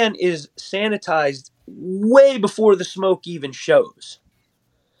 Your pan is sanitized way before the smoke even shows.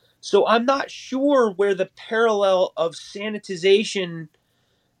 So I'm not sure where the parallel of sanitization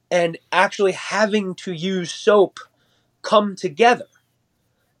and actually having to use soap come together.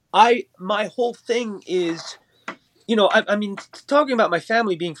 My whole thing is, I mean, talking about my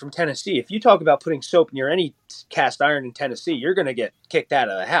family being from Tennessee, if you talk about putting soap near any cast iron in Tennessee, you're going to get kicked out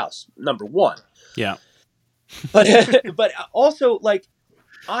of the house, number one. Yeah. But also, like,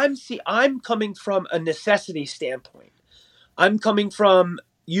 I'm coming from a necessity standpoint. I'm coming from,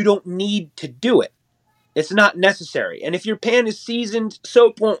 you don't need to do it. It's not necessary. And if your pan is seasoned,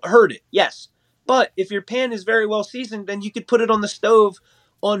 soap won't hurt it. Yes. But if your pan is very well seasoned, then you could put it on the stove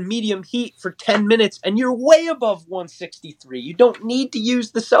on medium heat for 10 minutes and you're way above 163. You don't need to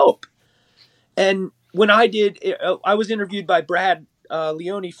use the soap. And when I was interviewed by Brad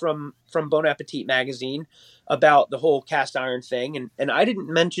Leone from Bon Appetit magazine about the whole cast iron thing. And I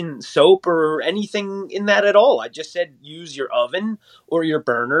didn't mention soap or anything in that at all. I just said, use your oven or your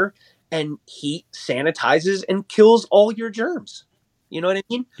burner, and heat sanitizes and kills all your germs. You know what I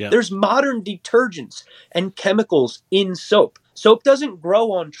mean? Yeah. There's modern detergents and chemicals in soap. Soap doesn't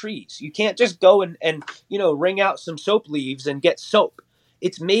grow on trees. You can't just go and wring out some soap leaves and get soap.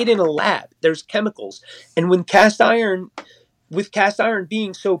 It's made in a lab. There's chemicals. And with cast iron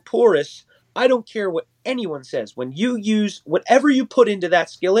being so porous, I don't care what anyone says. When you use whatever you put into that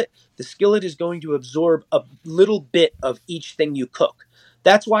skillet, the skillet is going to absorb a little bit of each thing you cook.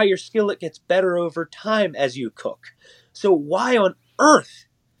 That's why your skillet gets better over time as you cook. So why on earth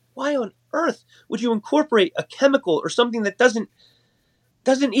would you incorporate a chemical or something that doesn't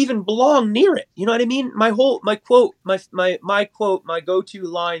even belong near it? You know what I mean? My go-to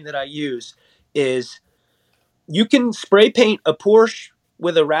line that I use is, you can spray paint a Porsche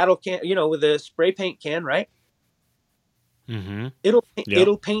with a rattle can, with a spray paint can, right? Mm-hmm. It'll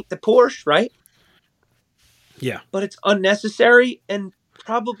paint the Porsche, right? Yeah. But it's unnecessary and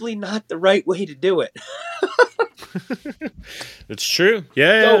probably not the right way to do it. It's true.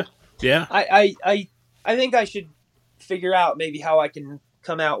 Yeah. So, yeah. I think I should figure out maybe how I can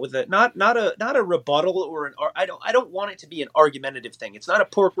come out with not a rebuttal I don't want it to be an argumentative thing. It's not a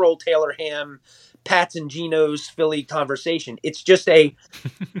pork roll, Taylor ham, Pats and Geno's Philly conversation. It's just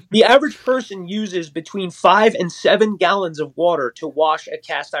the average person uses between 5 and 7 gallons of water to wash a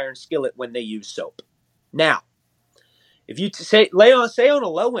cast iron skillet when they use soap. Now, if you say on a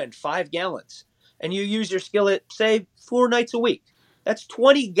low end 5 gallons, and you use your skillet, say 4 nights a week, that's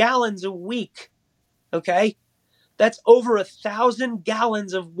 20 gallons a week. Okay? That's over 1,000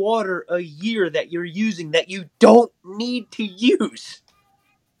 gallons of water a year that you're using that you don't need to use.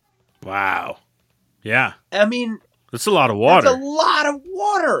 Wow. Yeah. I mean, that's a lot of water. That's a lot of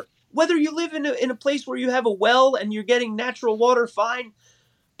water. Whether you live in a place where you have a well and you're getting natural water, fine.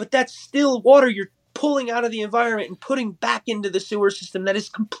 But that's still water you're pulling out of the environment and putting back into the sewer system that is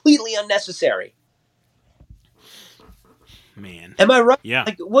completely unnecessary. Man. Am I right? Yeah.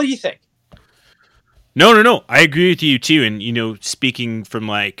 Like, what do you think? No. I agree with you too. And, speaking from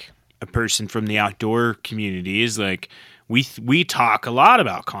like a person from the outdoor community, is like, we talk a lot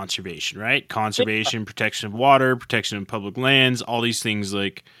about conservation, right? Conservation, protection of water, protection of public lands, all these things.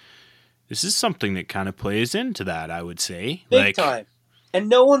 Like, this is something that kind of plays into that, I would say. Big time. And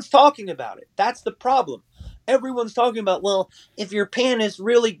no one's talking about it. That's the problem. Everyone's talking about, well, if your pan is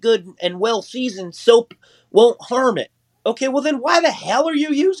really good and well seasoned, soap won't harm it. Okay, well then why the hell are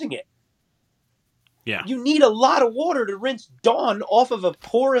you using it? Yeah. You need a lot of water to rinse Dawn off of a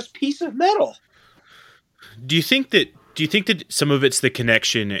porous piece of metal. Do you think that some of it's the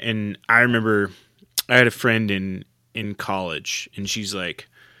connection? And I remember I had a friend in college, and she's like,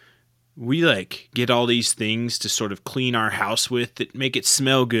 we like get all these things to sort of clean our house with that make it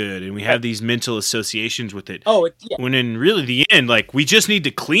smell good, and we have these mental associations with it. Oh, yeah. When in really the end, like, we just need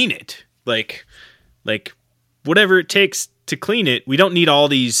to clean it. Like whatever it takes to clean it. We don't need all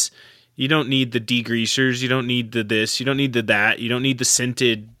these. You don't need the degreasers. You don't need the this. You don't need the that. You don't need the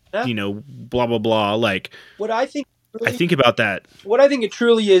scented, blah, blah, blah. Like, what I think about that. What I think it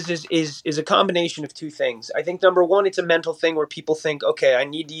truly is a combination of two things. I think, number one, it's a mental thing where people think, okay, I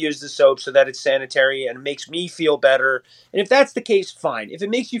need to use the soap so that it's sanitary and it makes me feel better. And if that's the case, fine. If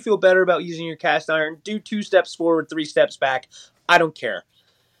it makes you feel better about using your cast iron, do 2 steps forward, 3 steps back. I don't care.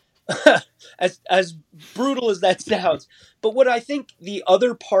 as brutal as that sounds. But what I think the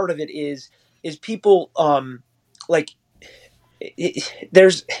other part of it is people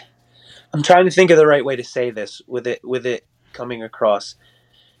there's, I'm trying to think of the right way to say this with it coming across.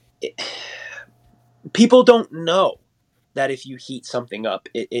 People don't know that if you heat something up,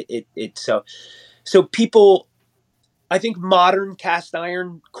 so people, I think modern cast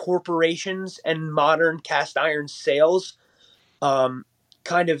iron corporations and modern cast iron sales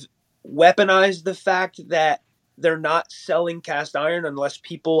kind of weaponize the fact that they're not selling cast iron unless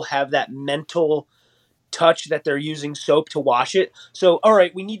people have that mental touch that they're using soap to wash it. So, all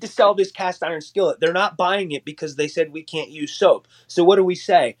right, we need to sell this cast iron skillet. They're not buying it because they said we can't use soap. So what do we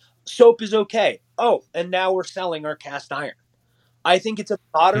say? Soap is okay. Oh, and now we're selling our cast iron. I think it's a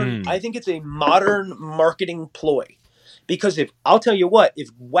modern marketing ploy. Because I'll tell you what, if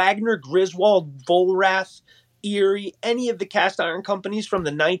Wagner, Griswold, Vollrath, Erie, any of the cast iron companies from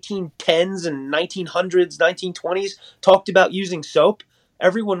the 1910s and 1900s, 1920s talked about using soap,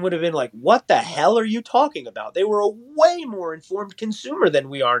 everyone would have been like, what the hell are you talking about? They were a way more informed consumer than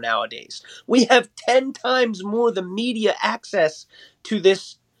we are nowadays. We have 10 times more the media access to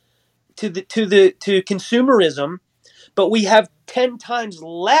this, to consumerism, but we have 10 times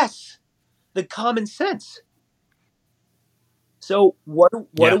less the common sense. So what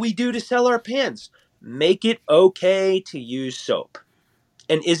do we do to sell our pans? Make it okay to use soap.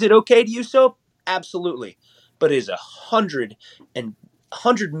 And is it okay to use soap? Absolutely. But it is 100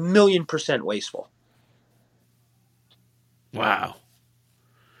 million% wasteful. Wow.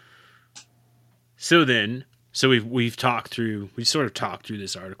 So we've sort of talked through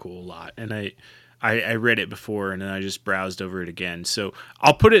this article a lot, and I read it before and then I just browsed over it again. So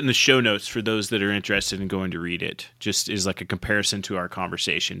I'll put it in the show notes for those that are interested in going to read it, just as like a comparison to our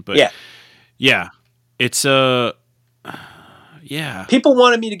conversation. But yeah, it's People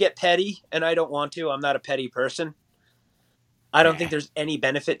wanted me to get petty, and I don't want to. I'm not a petty person. I don't think there's any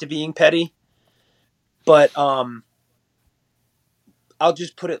benefit to being petty. But I'll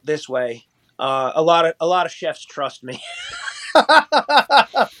just put it this way: a lot of chefs trust me.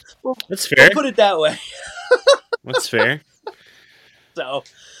 That's fair. We'll put it that way. That's fair.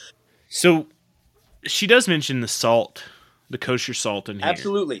 So she does mention the salt, the kosher salt in here.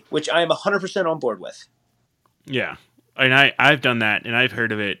 Absolutely, which I am 100% on board with. Yeah. And I've done that, and I've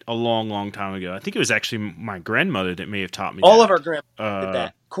heard of it a long, long time ago. I think it was actually my grandmother that may have taught me All of our grandmothers did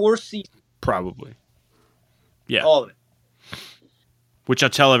that. Coarse sea. Probably. Yeah. All of it. Which I'll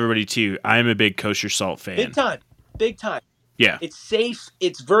tell everybody, too. I'm a big kosher salt fan. Big time. Big time. Yeah. It's safe.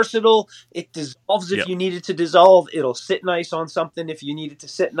 It's versatile. It dissolves if you need it to dissolve. It'll sit nice on something if you need it to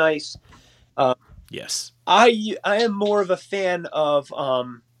sit nice. Yes. I am more of a fan of...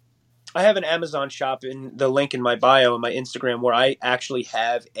 I have an Amazon shop in the link in my bio on my Instagram where I actually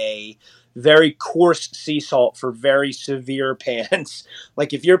have a very coarse sea salt for very severe pans.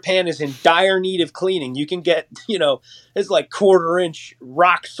 Like if your pan is in dire need of cleaning, you can get, it's like 1/4-inch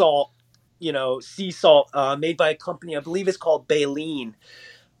rock salt, sea salt made by a company. I believe it's called Baleen.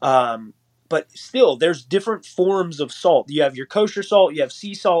 But still, there's different forms of salt. You have your kosher salt, you have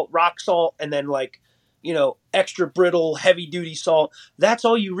sea salt, rock salt, and then extra brittle, heavy duty salt. That's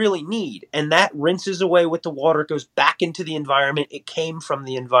all you really need. And that rinses away with the water. It goes back into the environment. It came from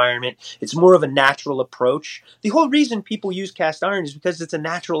the environment. It's more of a natural approach. The whole reason people use cast iron is because it's a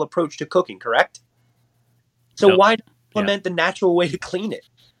natural approach to cooking, correct? So why implement the natural way to clean it?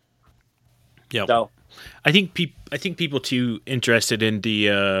 Yeah. So I think people too interested in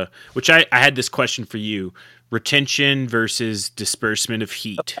the which I had this question for you: retention versus disbursement of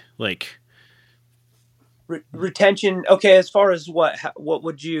heat, like. Retention. Okay, as far as what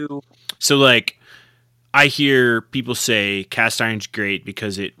would you? So like, I hear people say cast iron's great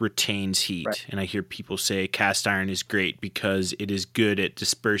because it retains heat, right. And I hear people say cast iron is great because it is good at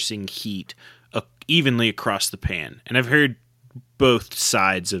dispersing heat evenly across the pan. And I've heard both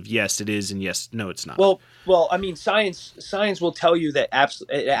sides of yes, it is, and yes, no, it's not. Well, I mean, science will tell you that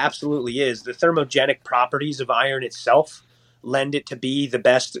it absolutely is. The thermogenic properties of iron itself lend it to be the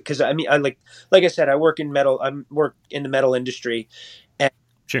best, because I mean, like I said, I work in the metal industry, and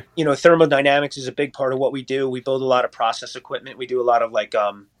sure. Thermodynamics is a big part of what we do. We build a lot of process equipment. We do a lot of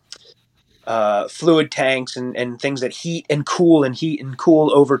fluid tanks and things that heat and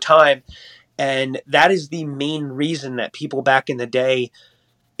cool over time, and that is the main reason that people back in the day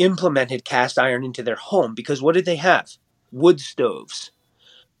implemented cast iron into their home, because what did they have? Wood stoves.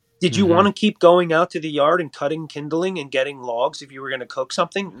 Did you want to keep going out to the yard and cutting kindling and getting logs if you were going to cook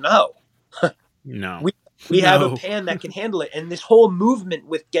something? No. No. We have a pan that can handle it. And this whole movement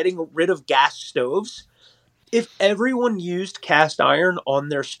with getting rid of gas stoves, if everyone used cast iron on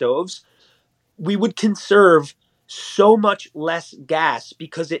their stoves, we would conserve so much less gas,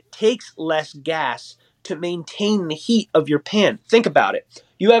 because it takes less gas to maintain the heat of your pan. Think about it.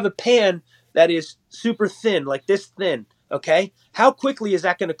 You have a pan that is super thin, like this thin. Okay, how quickly is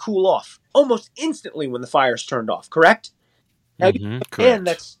that going to cool off? Almost instantly when the fire's turned off, correct? Now you have a pan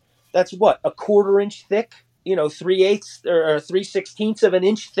that's what, 1/4 inch thick, 3/8 or 3/16 of an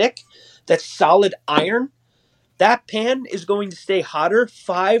inch thick. That's solid iron. that pan is going to stay hotter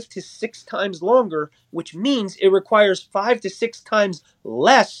 5 to 6 times longer, which means it requires 5 to 6 times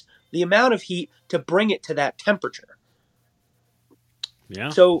less the amount of heat to bring it to that temperature. Yeah.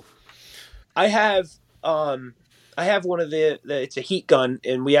 So I have one of the it's a heat gun,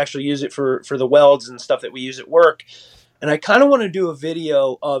 and we actually use it for the welds and stuff that we use at work. And I kind of want to do a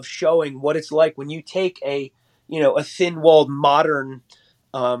video of showing what it's like when you take a thin-walled modern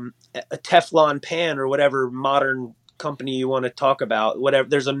a Teflon pan or whatever modern company you want to talk about. Whatever,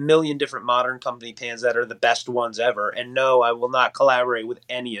 there's a million different modern company pans that are the best ones ever. And no, I will not collaborate with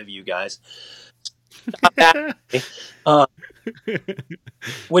any of you guys.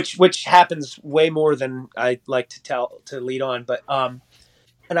 Which happens way more than I like to lead on, but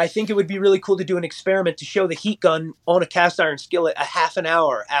and I think it would be really cool to do an experiment to show the heat gun on a cast iron skillet a half an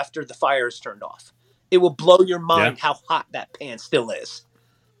hour after the fire is turned off. It will blow your mind how hot that pan still is.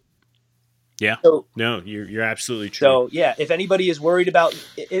 Yeah. So, no, you're absolutely true. So yeah, if anybody is worried about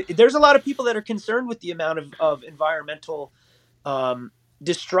it, there's a lot of people that are concerned with the amount of environmental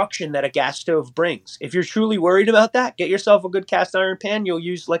destruction that a gas stove brings. If you're truly worried about that, get yourself a good cast iron pan. You'll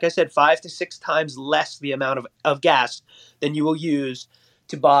use, like I said, 5 to 6 times less the amount of gas than you will use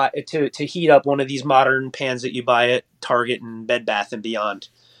to heat up one of these modern pans that you buy at Target and Bed Bath and Beyond.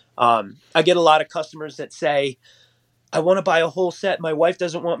 I get a lot of customers that say, I want to buy a whole set. My wife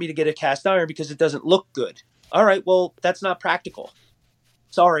doesn't want me to get a cast iron because it doesn't look good. All right, well, that's not practical.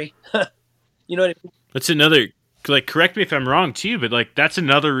 Sorry. You know what I mean? That's another, like, correct me if I'm wrong too, but like that's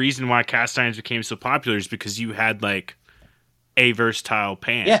another reason why cast irons became so popular is because you had like a versatile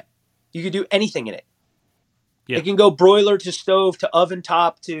pan. Yeah. You could do anything in it. Yeah. It can go broiler to stove to oven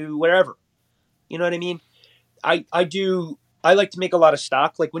top to wherever. You know what I mean? I like to make a lot of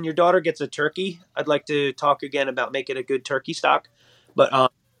stock. Like when your daughter gets a turkey, I'd like to talk again about making a good turkey stock. But I'll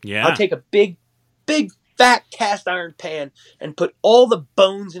take a big fat cast iron pan and put all the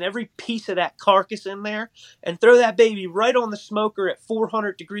bones and every piece of that carcass in there and throw that baby right on the smoker at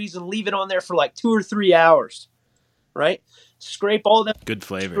 400 degrees and leave it on there for like 2 or 3 hours. Right? Scrape all them good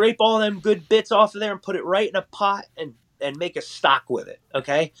flavor. Scrape all them good bits off of there and put it right in a pot and make a stock with it,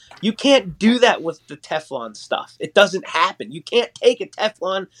 okay? You can't do that with the Teflon stuff. It doesn't happen. You can't take a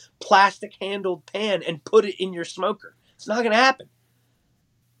Teflon plastic-handled pan and put it in your smoker. It's not going to happen.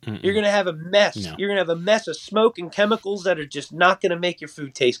 Mm-mm. You're going to have a mess. No. You're going to have a mess of smoke and chemicals that are just not going to make your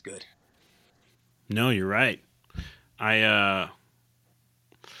food taste good. No, you're right. And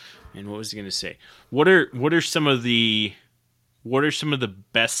what was I going to say? What are some of the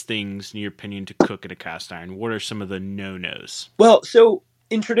best things, in your opinion, to cook at a cast iron? What are some of the no-nos? Well, so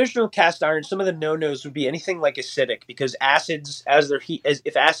in traditional cast iron, some of the no-nos would be anything like acidic, because acids,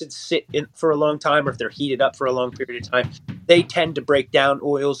 if acids sit in for a long time, or if they're heated up for a long period of time, they tend to break down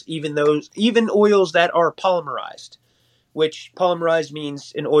oils, even oils that are polymerized, which polymerized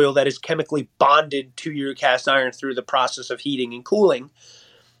means an oil that is chemically bonded to your cast iron through the process of heating and cooling.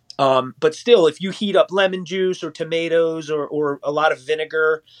 But still, if you heat up lemon juice or tomatoes or a lot of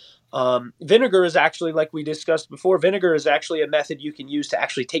vinegar, vinegar is actually, like we discussed before, vinegar is actually a method you can use to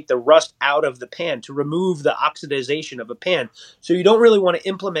actually take the rust out of the pan, to remove the oxidization of a pan. So you don't really want to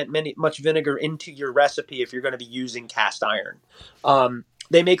implement much vinegar into your recipe if you're going to be using cast iron.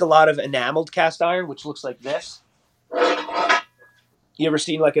 They make a lot of enameled cast iron, which looks like this. You ever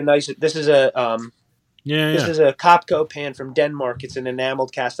seen like a nice, this is a... This is a Kopko pan from Denmark. It's an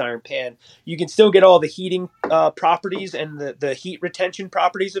enameled cast iron pan. You can still get all the heating properties and the heat retention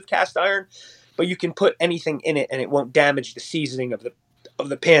properties of cast iron, but you can put anything in it and it won't damage the seasoning of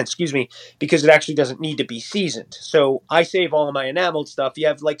the pan, because it actually doesn't need to be seasoned. So I save all of my enameled stuff. You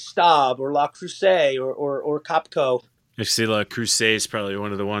have like Staub or La Creuset or Kopko. I see La Creuset is probably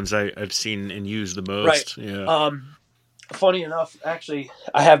one of the ones I've seen and used the most. Right. Yeah. Funny enough, actually,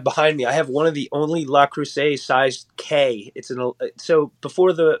 I have behind me, I have one of the only La Creuset sized K. So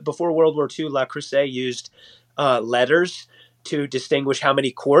before World War II, La Creuset used letters to distinguish how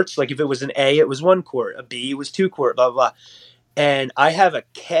many quarts. Like if it was an A, it was 1 quart. A B was 2 quart, blah, blah, blah. And I have a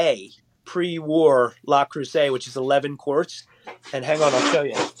K pre-war La Creuset, which is 11 quarts. And hang on, I'll show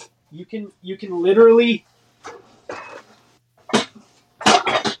you. You can literally,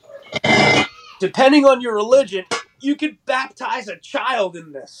 depending on your religion, you could baptize a child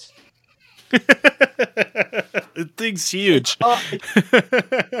in this. The thing's huge.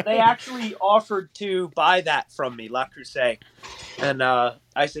 They actually offered to buy that from me, La Creuset. And I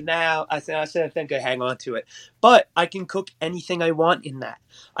said, I think I hang on to it. But I can cook anything I want in that.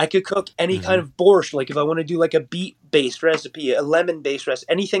 I could cook any kind of borscht. Like if I want to do like a beet-based recipe, a lemon-based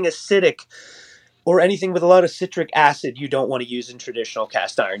recipe, anything acidic. or anything with a lot of citric acid you don't want to use in traditional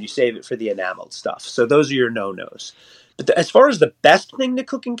cast iron. You save it for the enameled stuff. So those are your no-nos. But as far as the best thing to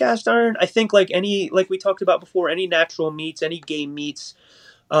cook in cast iron, I think like we talked about before, any natural meats, any game meats.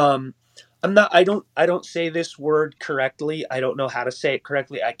 I don't say this word correctly. I don't know how to say it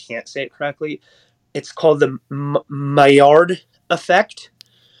correctly. I can't say it correctly. It's called the Maillard effect.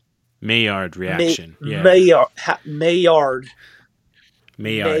 Maillard reaction. Maillard.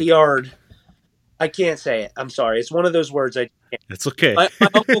 I can't say it. I'm sorry. It's one of those words I can't. That's okay. My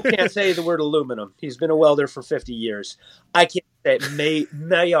uncle can't say the word aluminum. He's been a welder for 50 years. I can't say it.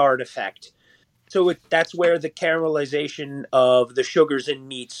 Maillard effect. So that's where the caramelization of the sugars in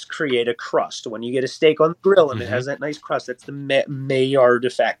meats create a crust. When you get a steak on the grill and it has that nice crust, that's the Maillard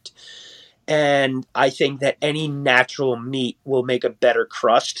effect. And I think that any natural meat will make a better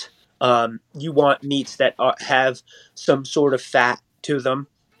crust. You want meats that have some sort of fat to them.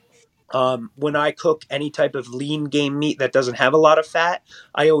 When I cook any type of lean game meat that doesn't have a lot of fat,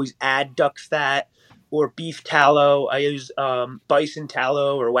 I always add duck fat or beef tallow. I use bison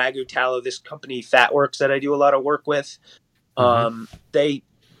tallow or Wagyu tallow. This company, Fatworks, that I do a lot of work with.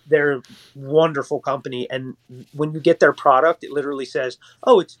 They're a wonderful company, and when you get their product, it literally says,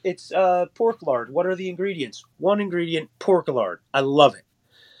 "Oh, it's pork lard. What are the ingredients? One ingredient, pork lard." I love it.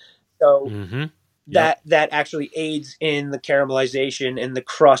 So that actually aids in the caramelization and the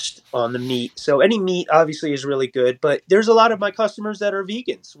crust on the meat. So any meat obviously is really good, but there's a lot of my customers that are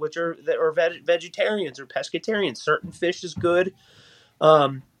vegans, that are vegetarians or pescatarians. Certain fish is good.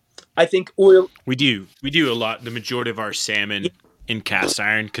 I think oil. We do a lot. The majority of our salmon in cast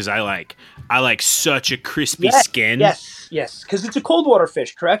iron because I like such a crispy skin. Yes, because it's a cold water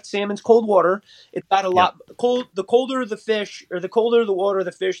fish, correct? Salmon's cold water. It's got a lot cold. The colder the fish, or the colder the water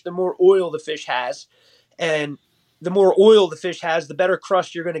the fish, the more oil the fish has, and the more oil the fish has, the better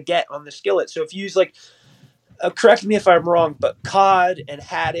crust you're going to get on the skillet. So if you use correct me if I'm wrong, but cod and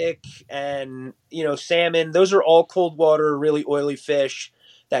haddock and salmon, those are all cold water, really oily fish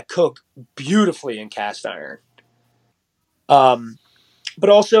that cook beautifully in cast iron. But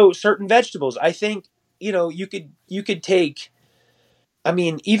also certain vegetables. I think, you could take,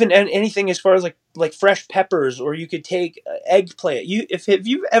 even anything as far as like fresh peppers, or you could take eggplant. If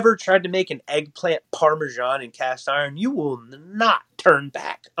you've ever tried to make an eggplant parmesan in cast iron, you will not turn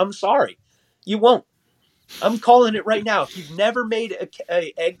back. I'm sorry. You won't. I'm calling it right now. If you've never made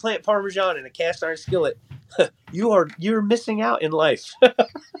a eggplant parmesan in a cast iron skillet, you're missing out in life.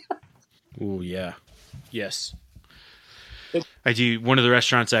 Oh yeah. Yes. I do. One of the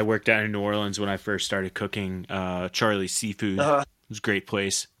restaurants I worked at in New Orleans when I first started cooking, Charlie's Seafood. It was a great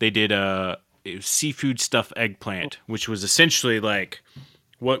place. They did it was seafood stuffed eggplant, which was essentially like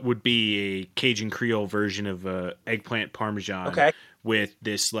what would be a Cajun Creole version of eggplant parmesan with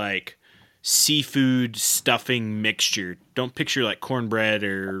this like seafood stuffing mixture. Don't picture like cornbread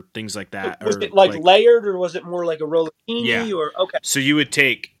or things like that. Was it like layered, or was it more like a rollini? Yeah. Okay. So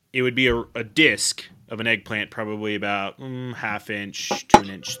it would be a disc of an eggplant, probably about half inch to an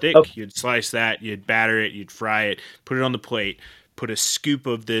inch thick. Okay. You'd slice that, you'd batter it, you'd fry it, put it on the plate, put a scoop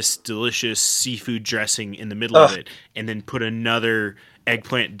of this delicious seafood dressing in the middle of it, and then put another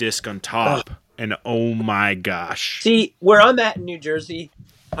eggplant disc on top. And oh my gosh. See, where I'm at in New Jersey,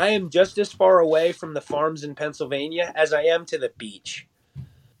 I am just as far away from the farms in Pennsylvania as I am to the beach.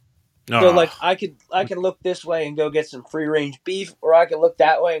 So I could look this way and go get some free range beef, or I could look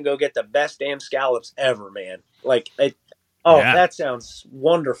that way and go get the best damn scallops ever, man. That sounds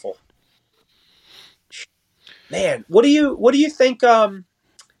wonderful. Man, what do you think?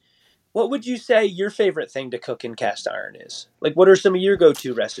 What would you say your favorite thing to cook in cast iron is? Like, what are some of your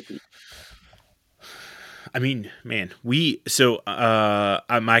go-to recipes? Man,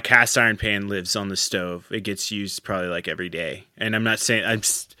 my cast iron pan lives on the stove. It gets used probably like every day, and I'm not saying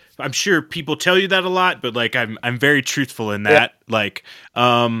I'm sure people tell you that a lot, but like I'm very truthful in that. Yeah. Like,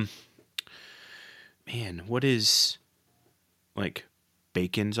 what is like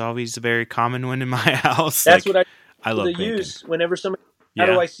bacon's always a very common one in my house. That's like, what I love bacon. Use whenever somebody. How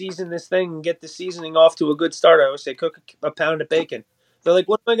do I season this thing and get the seasoning off to a good start? I always say cook a pound of bacon. They're like,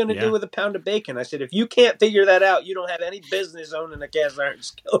 what am I going to do with a pound of bacon? I said, if you can't figure that out, you don't have any business owning a cast iron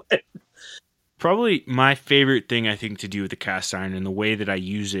skillet. Probably my favorite thing, I think, to do with the cast iron and the way that I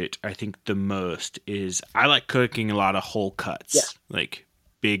use it, I think the most is I like cooking a lot of whole cuts, like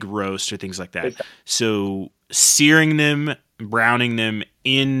big roast or things like that. So searing them, browning them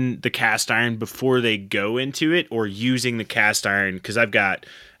in the cast iron before they go into it, or using the cast iron, because I've got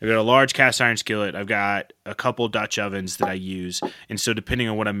a large cast iron skillet. I've got a couple Dutch ovens that I use. And so depending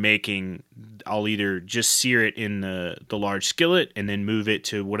on what I'm making, I'll either just sear it in the large skillet and then move it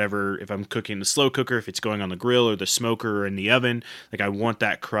to whatever, if I'm cooking the slow cooker, if it's going on the grill or the smoker or in the oven, like I want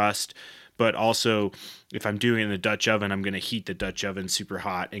that crust. But also, if I'm doing it in the Dutch oven, I'm going to heat the Dutch oven super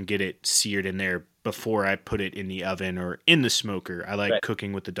hot and get it seared in there before I put it in the oven or in the smoker. I like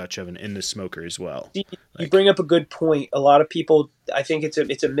cooking with the Dutch oven in the smoker as well. You bring up a good point. A lot of people, I think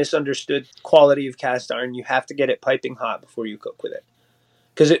it's a misunderstood quality of cast iron. You have to get it piping hot before you cook with it,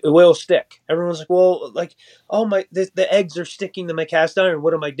 because it will stick. Everyone's like, well, like, oh my, the eggs are sticking to my cast iron.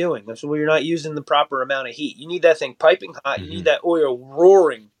 What am I doing? I said, well, you're not using the proper amount of heat. You need that thing piping hot. You need that oil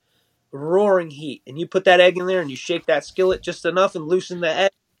roaring heat, and you put that egg in there and you shake that skillet just enough and loosen the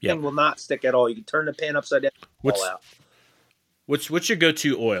egg. Thing will not stick at all. You can turn the pan upside down and fall out. What's your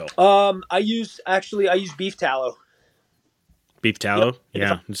go-to oil? I use beef tallow. Beef tallow?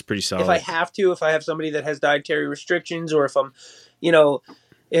 Yeah, it's pretty solid. If I have to, if I have somebody that has dietary restrictions, or if I'm,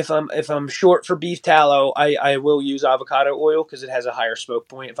 if I'm short for beef tallow, I will use avocado oil because it has a higher smoke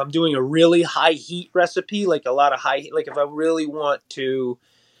point. If I'm doing a really high heat recipe, like a lot of high heat, like if I really want to,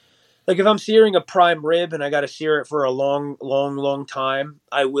 like if I'm searing a prime rib and I got to sear it for a long time,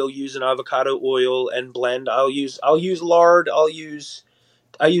 I will use an avocado oil and blend. I'll use lard. I use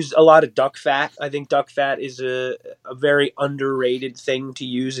a lot of duck fat. I think duck fat is a very underrated thing to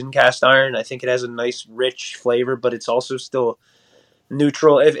use in cast iron. I think it has a nice rich flavor, but it's also still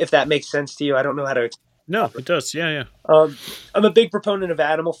neutral. If that makes sense to you, I don't know how to. No, it does. Yeah. I'm a big proponent of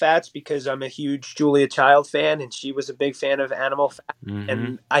animal fats because I'm a huge Julia Child fan, and she was a big fan of animal fat. Mm-hmm.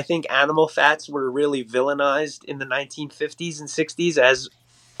 And I think animal fats were really villainized in the 1950s and 60s as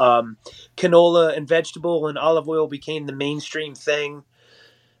canola and vegetable and olive oil became the mainstream thing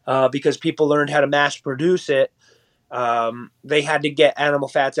because people learned how to mass produce it. They had to get animal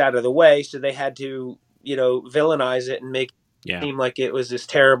fats out of the way, so they had to, villainize it and make it seem like it was this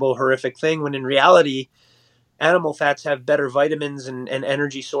terrible, horrific thing, when in reality, animal fats have better vitamins and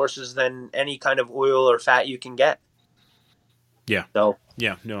energy sources than any kind of oil or fat you can get. Yeah. So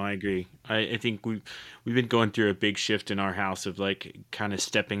yeah, no, I agree. I think we've been going through a big shift in our house of like kind of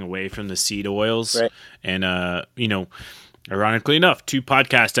stepping away from the seed oils. Right. And ironically enough, 2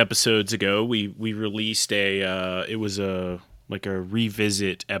 podcast episodes ago, we released a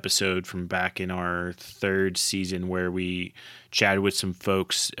revisit episode from back in our 3rd season where we chatted with some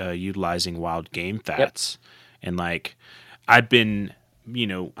folks utilizing wild game fats. Yep. And like, I've been,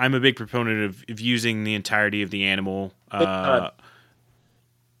 I'm a big proponent of using the entirety of the animal. But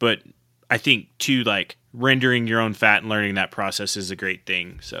I think too, like rendering your own fat and learning that process is a great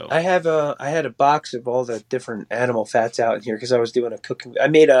thing. So I had a box of all the different animal fats out in here because I was doing a cooking.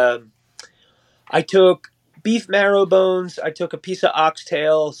 I took beef marrow bones. I took a piece of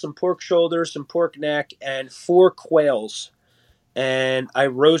oxtail, some pork shoulder, some pork neck, and 4 quails. And I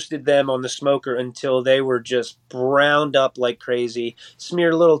roasted them on the smoker until they were just browned up like crazy.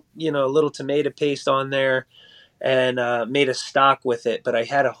 Smeared a little tomato paste on there, and made a stock with it. But I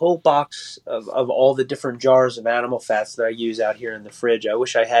had a whole box of all the different jars of animal fats that I use out here in the fridge. I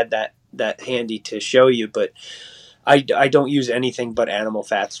wish I had that handy to show you, but I don't use anything but animal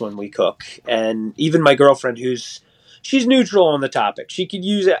fats when we cook. And even my girlfriend, she's neutral on the topic. She could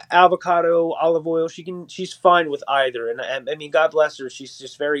use avocado, olive oil. She's fine with either. And I mean, God bless her. She's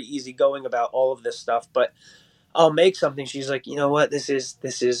just very easygoing about all of this stuff. But I'll make something. She's like, you know what? This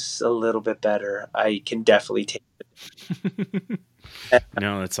is a little bit better. I can definitely take it.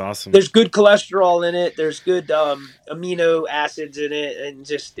 No, that's awesome. There's good cholesterol in it. There's good amino acids in it, and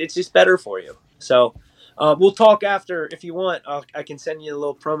it's just better for you. So we'll talk after if you want. I can send you a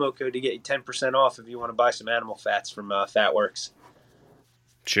little promo code to get you 10% off if you want to buy some animal fats from FatWorks.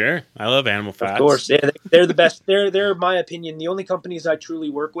 Sure, I love animal fats. Of course, yeah, they're the best. They're my opinion the only companies I truly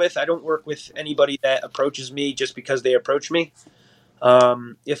work with. I don't work with anybody that approaches me just because they approach me.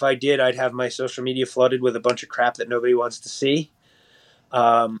 If I did, I'd have my social media flooded with a bunch of crap that nobody wants to see.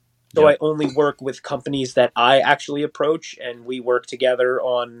 So I only work with companies that I actually approach, and we work together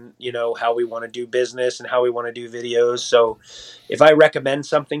on, how we want to do business and how we want to do videos. So if I recommend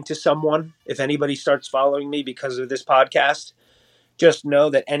something to someone, if anybody starts following me because of this podcast, just know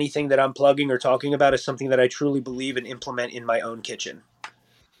that anything that I'm plugging or talking about is something that I truly believe and implement in my own kitchen.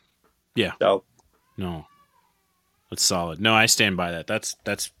 Yeah. So no, that's solid. No, I stand by that.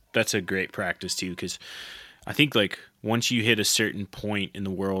 That's a great practice too, because I think like once you hit a certain point in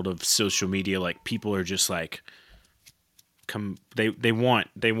the world of social media, like people are just like, they want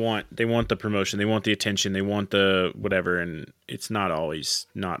the promotion, they want the attention, they want the whatever, and it's not always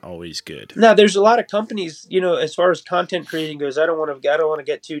good. Now, there's a lot of companies, as far as content creating goes. I don't want to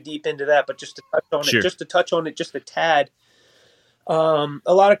get too deep into that, but just to touch on it, just a tad. A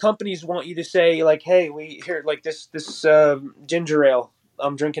lot of companies want you to say like, "Hey, we here like this ginger ale.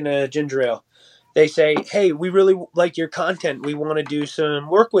 I'm drinking a ginger ale." They say, "Hey, we really like your content. We want to do some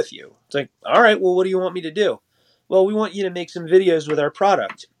work with you." It's like, "All right, well, what do you want me to do?" "Well, we want you to make some videos with our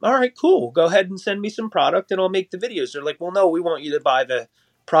product." "All right, cool. Go ahead and send me some product and I'll make the videos." They're like, "Well, no, we want you to buy the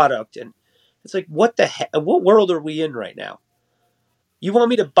product." And it's like, what the heck? What world are we in right now? You want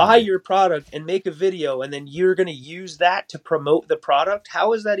me to buy your product and make a video and then you're going to use that to promote the product?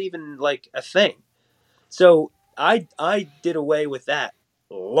 How is that even like a thing? So I did away with that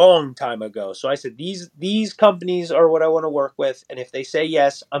a long time ago. So I said, these companies are what I want to work with. And if they say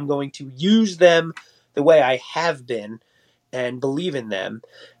yes, I'm going to use them the way I have been and believe in them.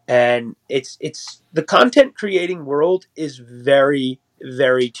 And it's the content creating world is very,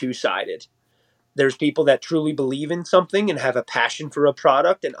 very two-sided. There's people that truly believe in something and have a passion for a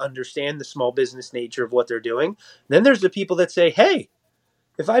product and understand the small business nature of what they're doing. Then there's the people that say, "Hey,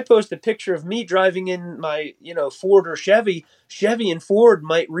 if I post a picture of me driving in my, Ford or Chevy and Ford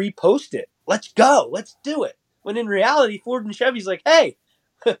might repost it. Let's go. Let's do it." When in reality, Ford and Chevy's like, "Hey,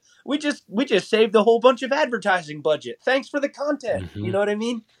 we just saved a whole bunch of advertising budget. Thanks for the content." Mm-hmm. You know what I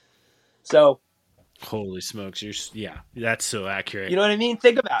mean? So holy smokes, that's so accurate. You know what I mean?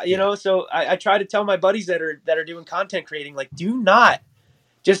 Think about, so I try to tell my buddies that are doing content creating, like, do not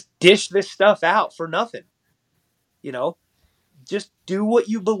just dish this stuff out for nothing. Just do what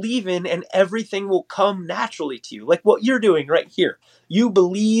you believe in and everything will come naturally to you. Like what you're doing right here. You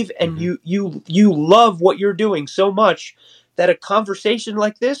believe and you love what you're doing so much that a conversation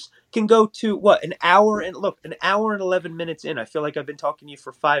like this can go to an hour and 11 minutes in. I feel like I've been talking to you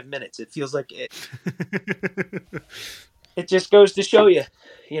for 5 minutes. It feels like it. It just goes to show you,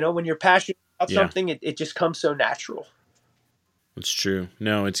 when you're passionate about something, it just comes so natural. It's true.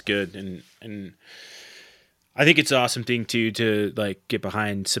 No, it's good. And I think it's an awesome thing too, to like get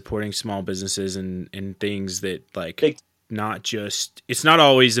behind supporting small businesses and things that it's not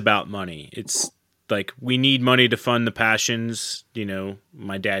always about money. It's like, we need money to fund the passions.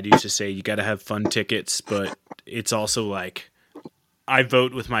 My dad used to say, you got to have fun tickets, but it's also like, I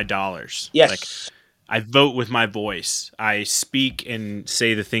vote with my dollars. Yes. Like, I vote with my voice. I speak and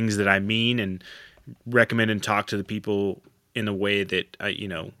say the things that I mean and recommend and talk to the people in a way that,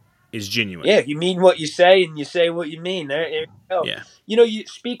 is genuine. Yeah, you mean what you say and you say what you mean. There you go. Yeah.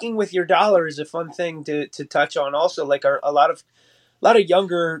 Speaking with your dollar is a fun thing to touch on also. Like a lot of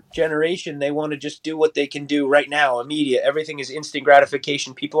younger generation, they want to just do what they can do right now, immediate. Everything is instant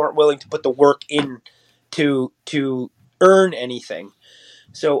gratification. People aren't willing to put the work in to earn anything.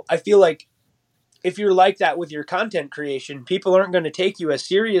 So I feel like if you're like that with your content creation, people aren't going to take you as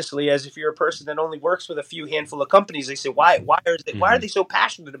seriously as if you're a person that only works with a few handful of companies. They say, why are they so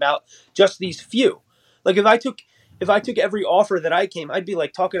passionate about just these few? Like if I took every offer that I came, I'd be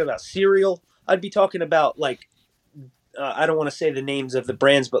like talking about cereal. I'd be talking about like, I don't want to say the names of the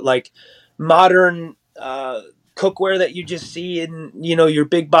brands, but like modern cookware that you just see in, your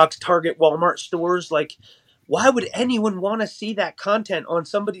big box Target, Walmart stores. Like, why would anyone want to see that content on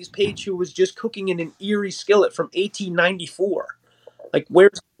somebody's page who was just cooking in an Erie skillet from 1894? Like,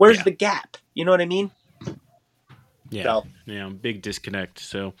 where's the gap? You know what I mean? Yeah. So. Big disconnect.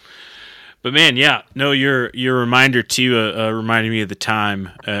 So, but man, your reminder too reminded me of the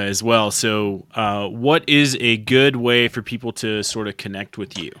time as well. So, what is a good way for people to sort of connect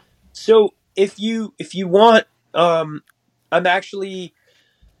with you? So, if you want, I'm actually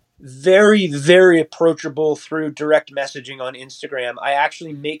very, very approachable through direct messaging on Instagram. I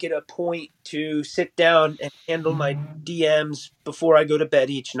actually make it a point to sit down and handle my DMs before I go to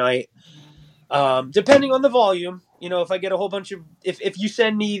bed each night. Depending on the volume, if I get a whole bunch of, if you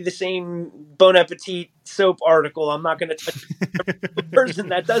send me the same Bon Appetit soap article, I'm not going to touch the person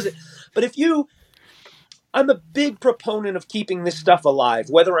that does it. But I'm a big proponent of keeping this stuff alive,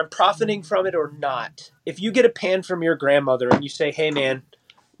 whether I'm profiting from it or not. If you get a pan from your grandmother and you say, "Hey man,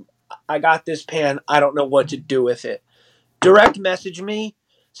 I got this pan, I don't know what to do with it," direct message me,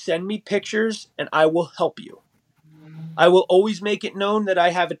 send me pictures, and I will help you. I will always make it known that I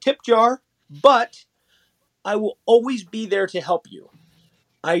have a tip jar, but I will always be there to help you.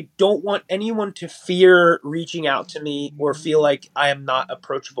 I don't want anyone to fear reaching out to me or feel like I am not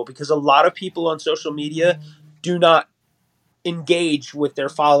approachable, because a lot of people on social media do not engage with their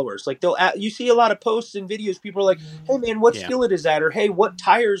followers. Like you see a lot of posts and videos, people are like, "Hey man, what skillet is that?" Or, "Hey, what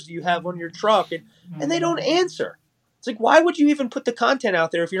tires do you have on your truck?" And they don't answer. It's like, why would you even put the content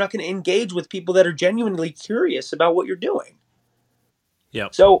out there if you're not going to engage with people that are genuinely curious about what you're doing? Yeah.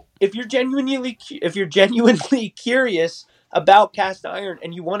 So if you're genuinely curious about cast iron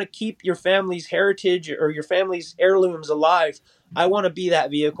and you want to keep your family's heritage or your family's heirlooms alive, I want to be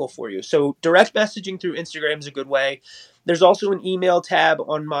that vehicle for you. So direct messaging through Instagram is a good way. There's also an email tab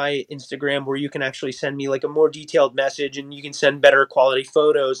on my Instagram where you can actually send me like a more detailed message, and you can send better quality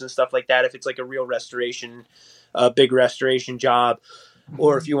photos and stuff like that if it's like a real restoration, a big restoration job,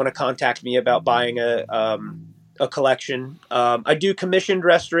 or if you want to contact me about buying a collection. I do commissioned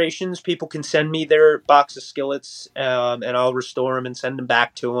restorations. People can send me their box of skillets, and I'll restore them and send them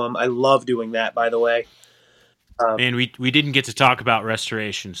back to them. I love doing that, by the way. Man, we didn't get to talk about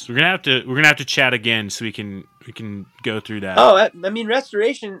restorations. We're gonna have to chat again so we can go through that. Oh, I mean,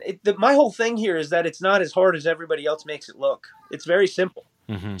 restoration. My whole thing here is that it's not as hard as everybody else makes it look. It's very simple.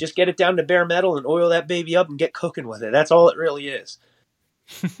 Mm-hmm. Just get it down to bare metal and oil that baby up and get cooking with it. That's all it really is.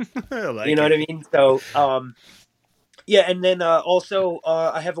 You know what I mean? So, yeah, and then also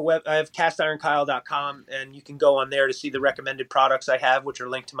I have castironkyle.com, and you can go on there to see the recommended products I have, which are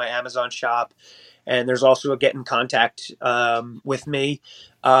linked to my Amazon shop. And there's also a get in contact with me.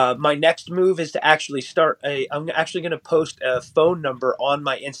 My next move is to actually I'm actually going to post a phone number on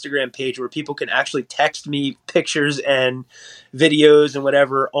my Instagram page where people can actually text me pictures and videos and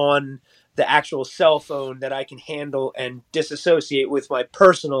whatever on the actual cell phone that I can handle and disassociate with my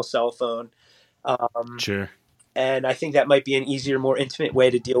personal cell phone. Sure. And I think that might be an easier, more intimate way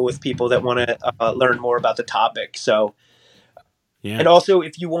to deal with people that want to learn more about the topic. So, yeah. And also,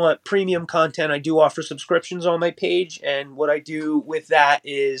 if you want premium content, I do offer subscriptions on my page. And what I do with that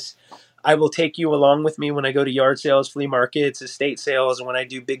is I will take you along with me when I go to yard sales, flea markets, estate sales, and when I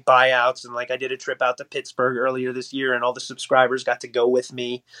do big buyouts. And like I did a trip out to Pittsburgh earlier this year, and all the subscribers got to go with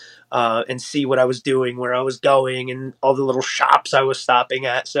me and see what I was doing, where I was going, and all the little shops I was stopping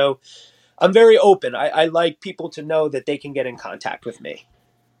at. So I'm very open. I like people to know that they can get in contact with me.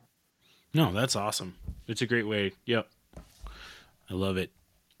 No, that's awesome. It's a great way. Yep. I love it.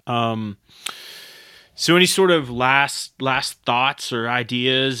 So any sort of last thoughts or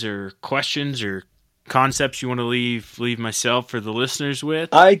ideas or questions or concepts you want to leave myself or the listeners with?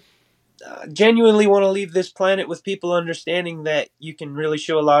 I genuinely want to leave this planet with people understanding that you can really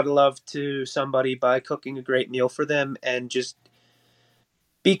show a lot of love to somebody by cooking a great meal for them, and just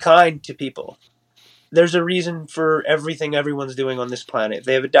be kind to people. There's a reason for everything everyone's doing on this planet. If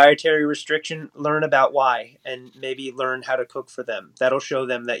they have a dietary restriction, learn about why, and maybe learn how to cook for them. That'll show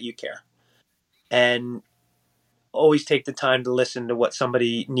them that you care. And always take the time to listen to what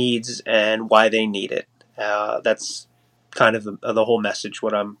somebody needs and why they need it. That's kind of the whole message,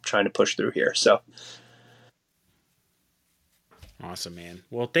 what I'm trying to push through here. So. Awesome, man.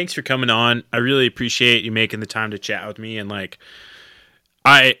 Well, thanks for coming on. I really appreciate you making the time to chat with me. And like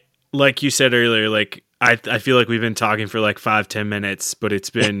you said earlier, like I feel like we've been talking for like 5-10 minutes, but it's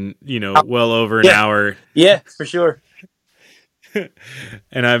been, well over an hour. Yeah, for sure.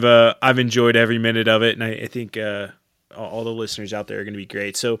 And I've enjoyed every minute of it. And I think all the listeners out there are going to be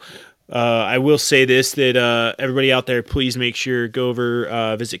great. So I will say this, that everybody out there, please make sure, go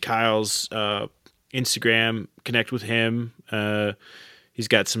over, visit Kyle's Instagram, connect with him. He's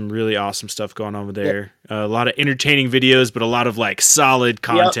got some really awesome stuff going on over there. A lot of entertaining videos, but a lot of like solid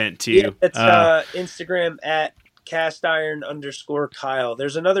content too. Yeah, it's Instagram at castiron_Kyle.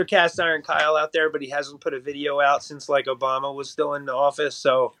 There's another Cast Iron Kyle out there, but he hasn't put a video out since like Obama was still in the office.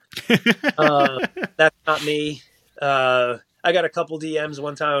 So that's not me. I got a couple DMs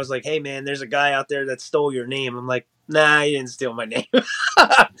one time. I was like, hey man, there's a guy out there that stole your name. I'm like, nah, he didn't steal my name.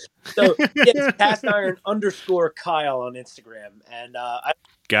 So it's castiron_Kyle on Instagram. And I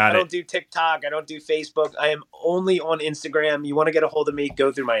don't do TikTok. I don't do Facebook. I am only on Instagram. You want to get a hold of me,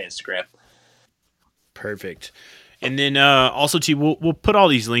 go through my Instagram. Perfect. And then also, too, we'll put all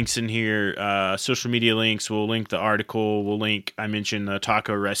these links in here, social media links. We'll link the article. We'll link, I mentioned the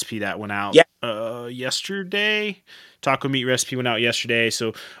taco recipe that went out yesterday. Taco meat recipe went out yesterday.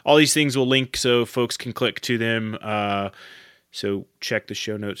 So all these things will link so folks can click to them. So check the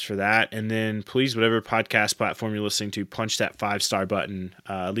show notes for that. And then please, whatever podcast platform you're listening to, punch that 5-star button.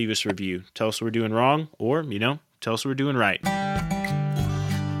 Leave us a review. Tell us what we're doing wrong, or, tell us what we're doing right.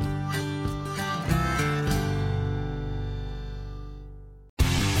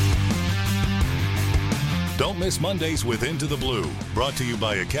 Don't miss Mondays with Into the Blue, brought to you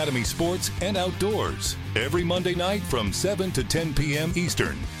by Academy Sports and Outdoors. Every Monday night from 7 to 10 p.m.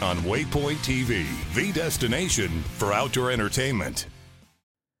 Eastern on Waypoint TV, the destination for outdoor entertainment.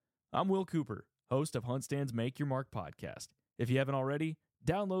 I'm Will Cooper, host of HuntStand's Make Your Mark podcast. If you haven't already,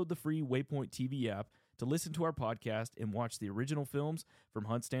 download the free Waypoint TV app to listen to our podcast and watch the original films from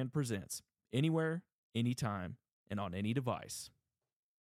HuntStand Presents, anywhere, anytime, and on any device.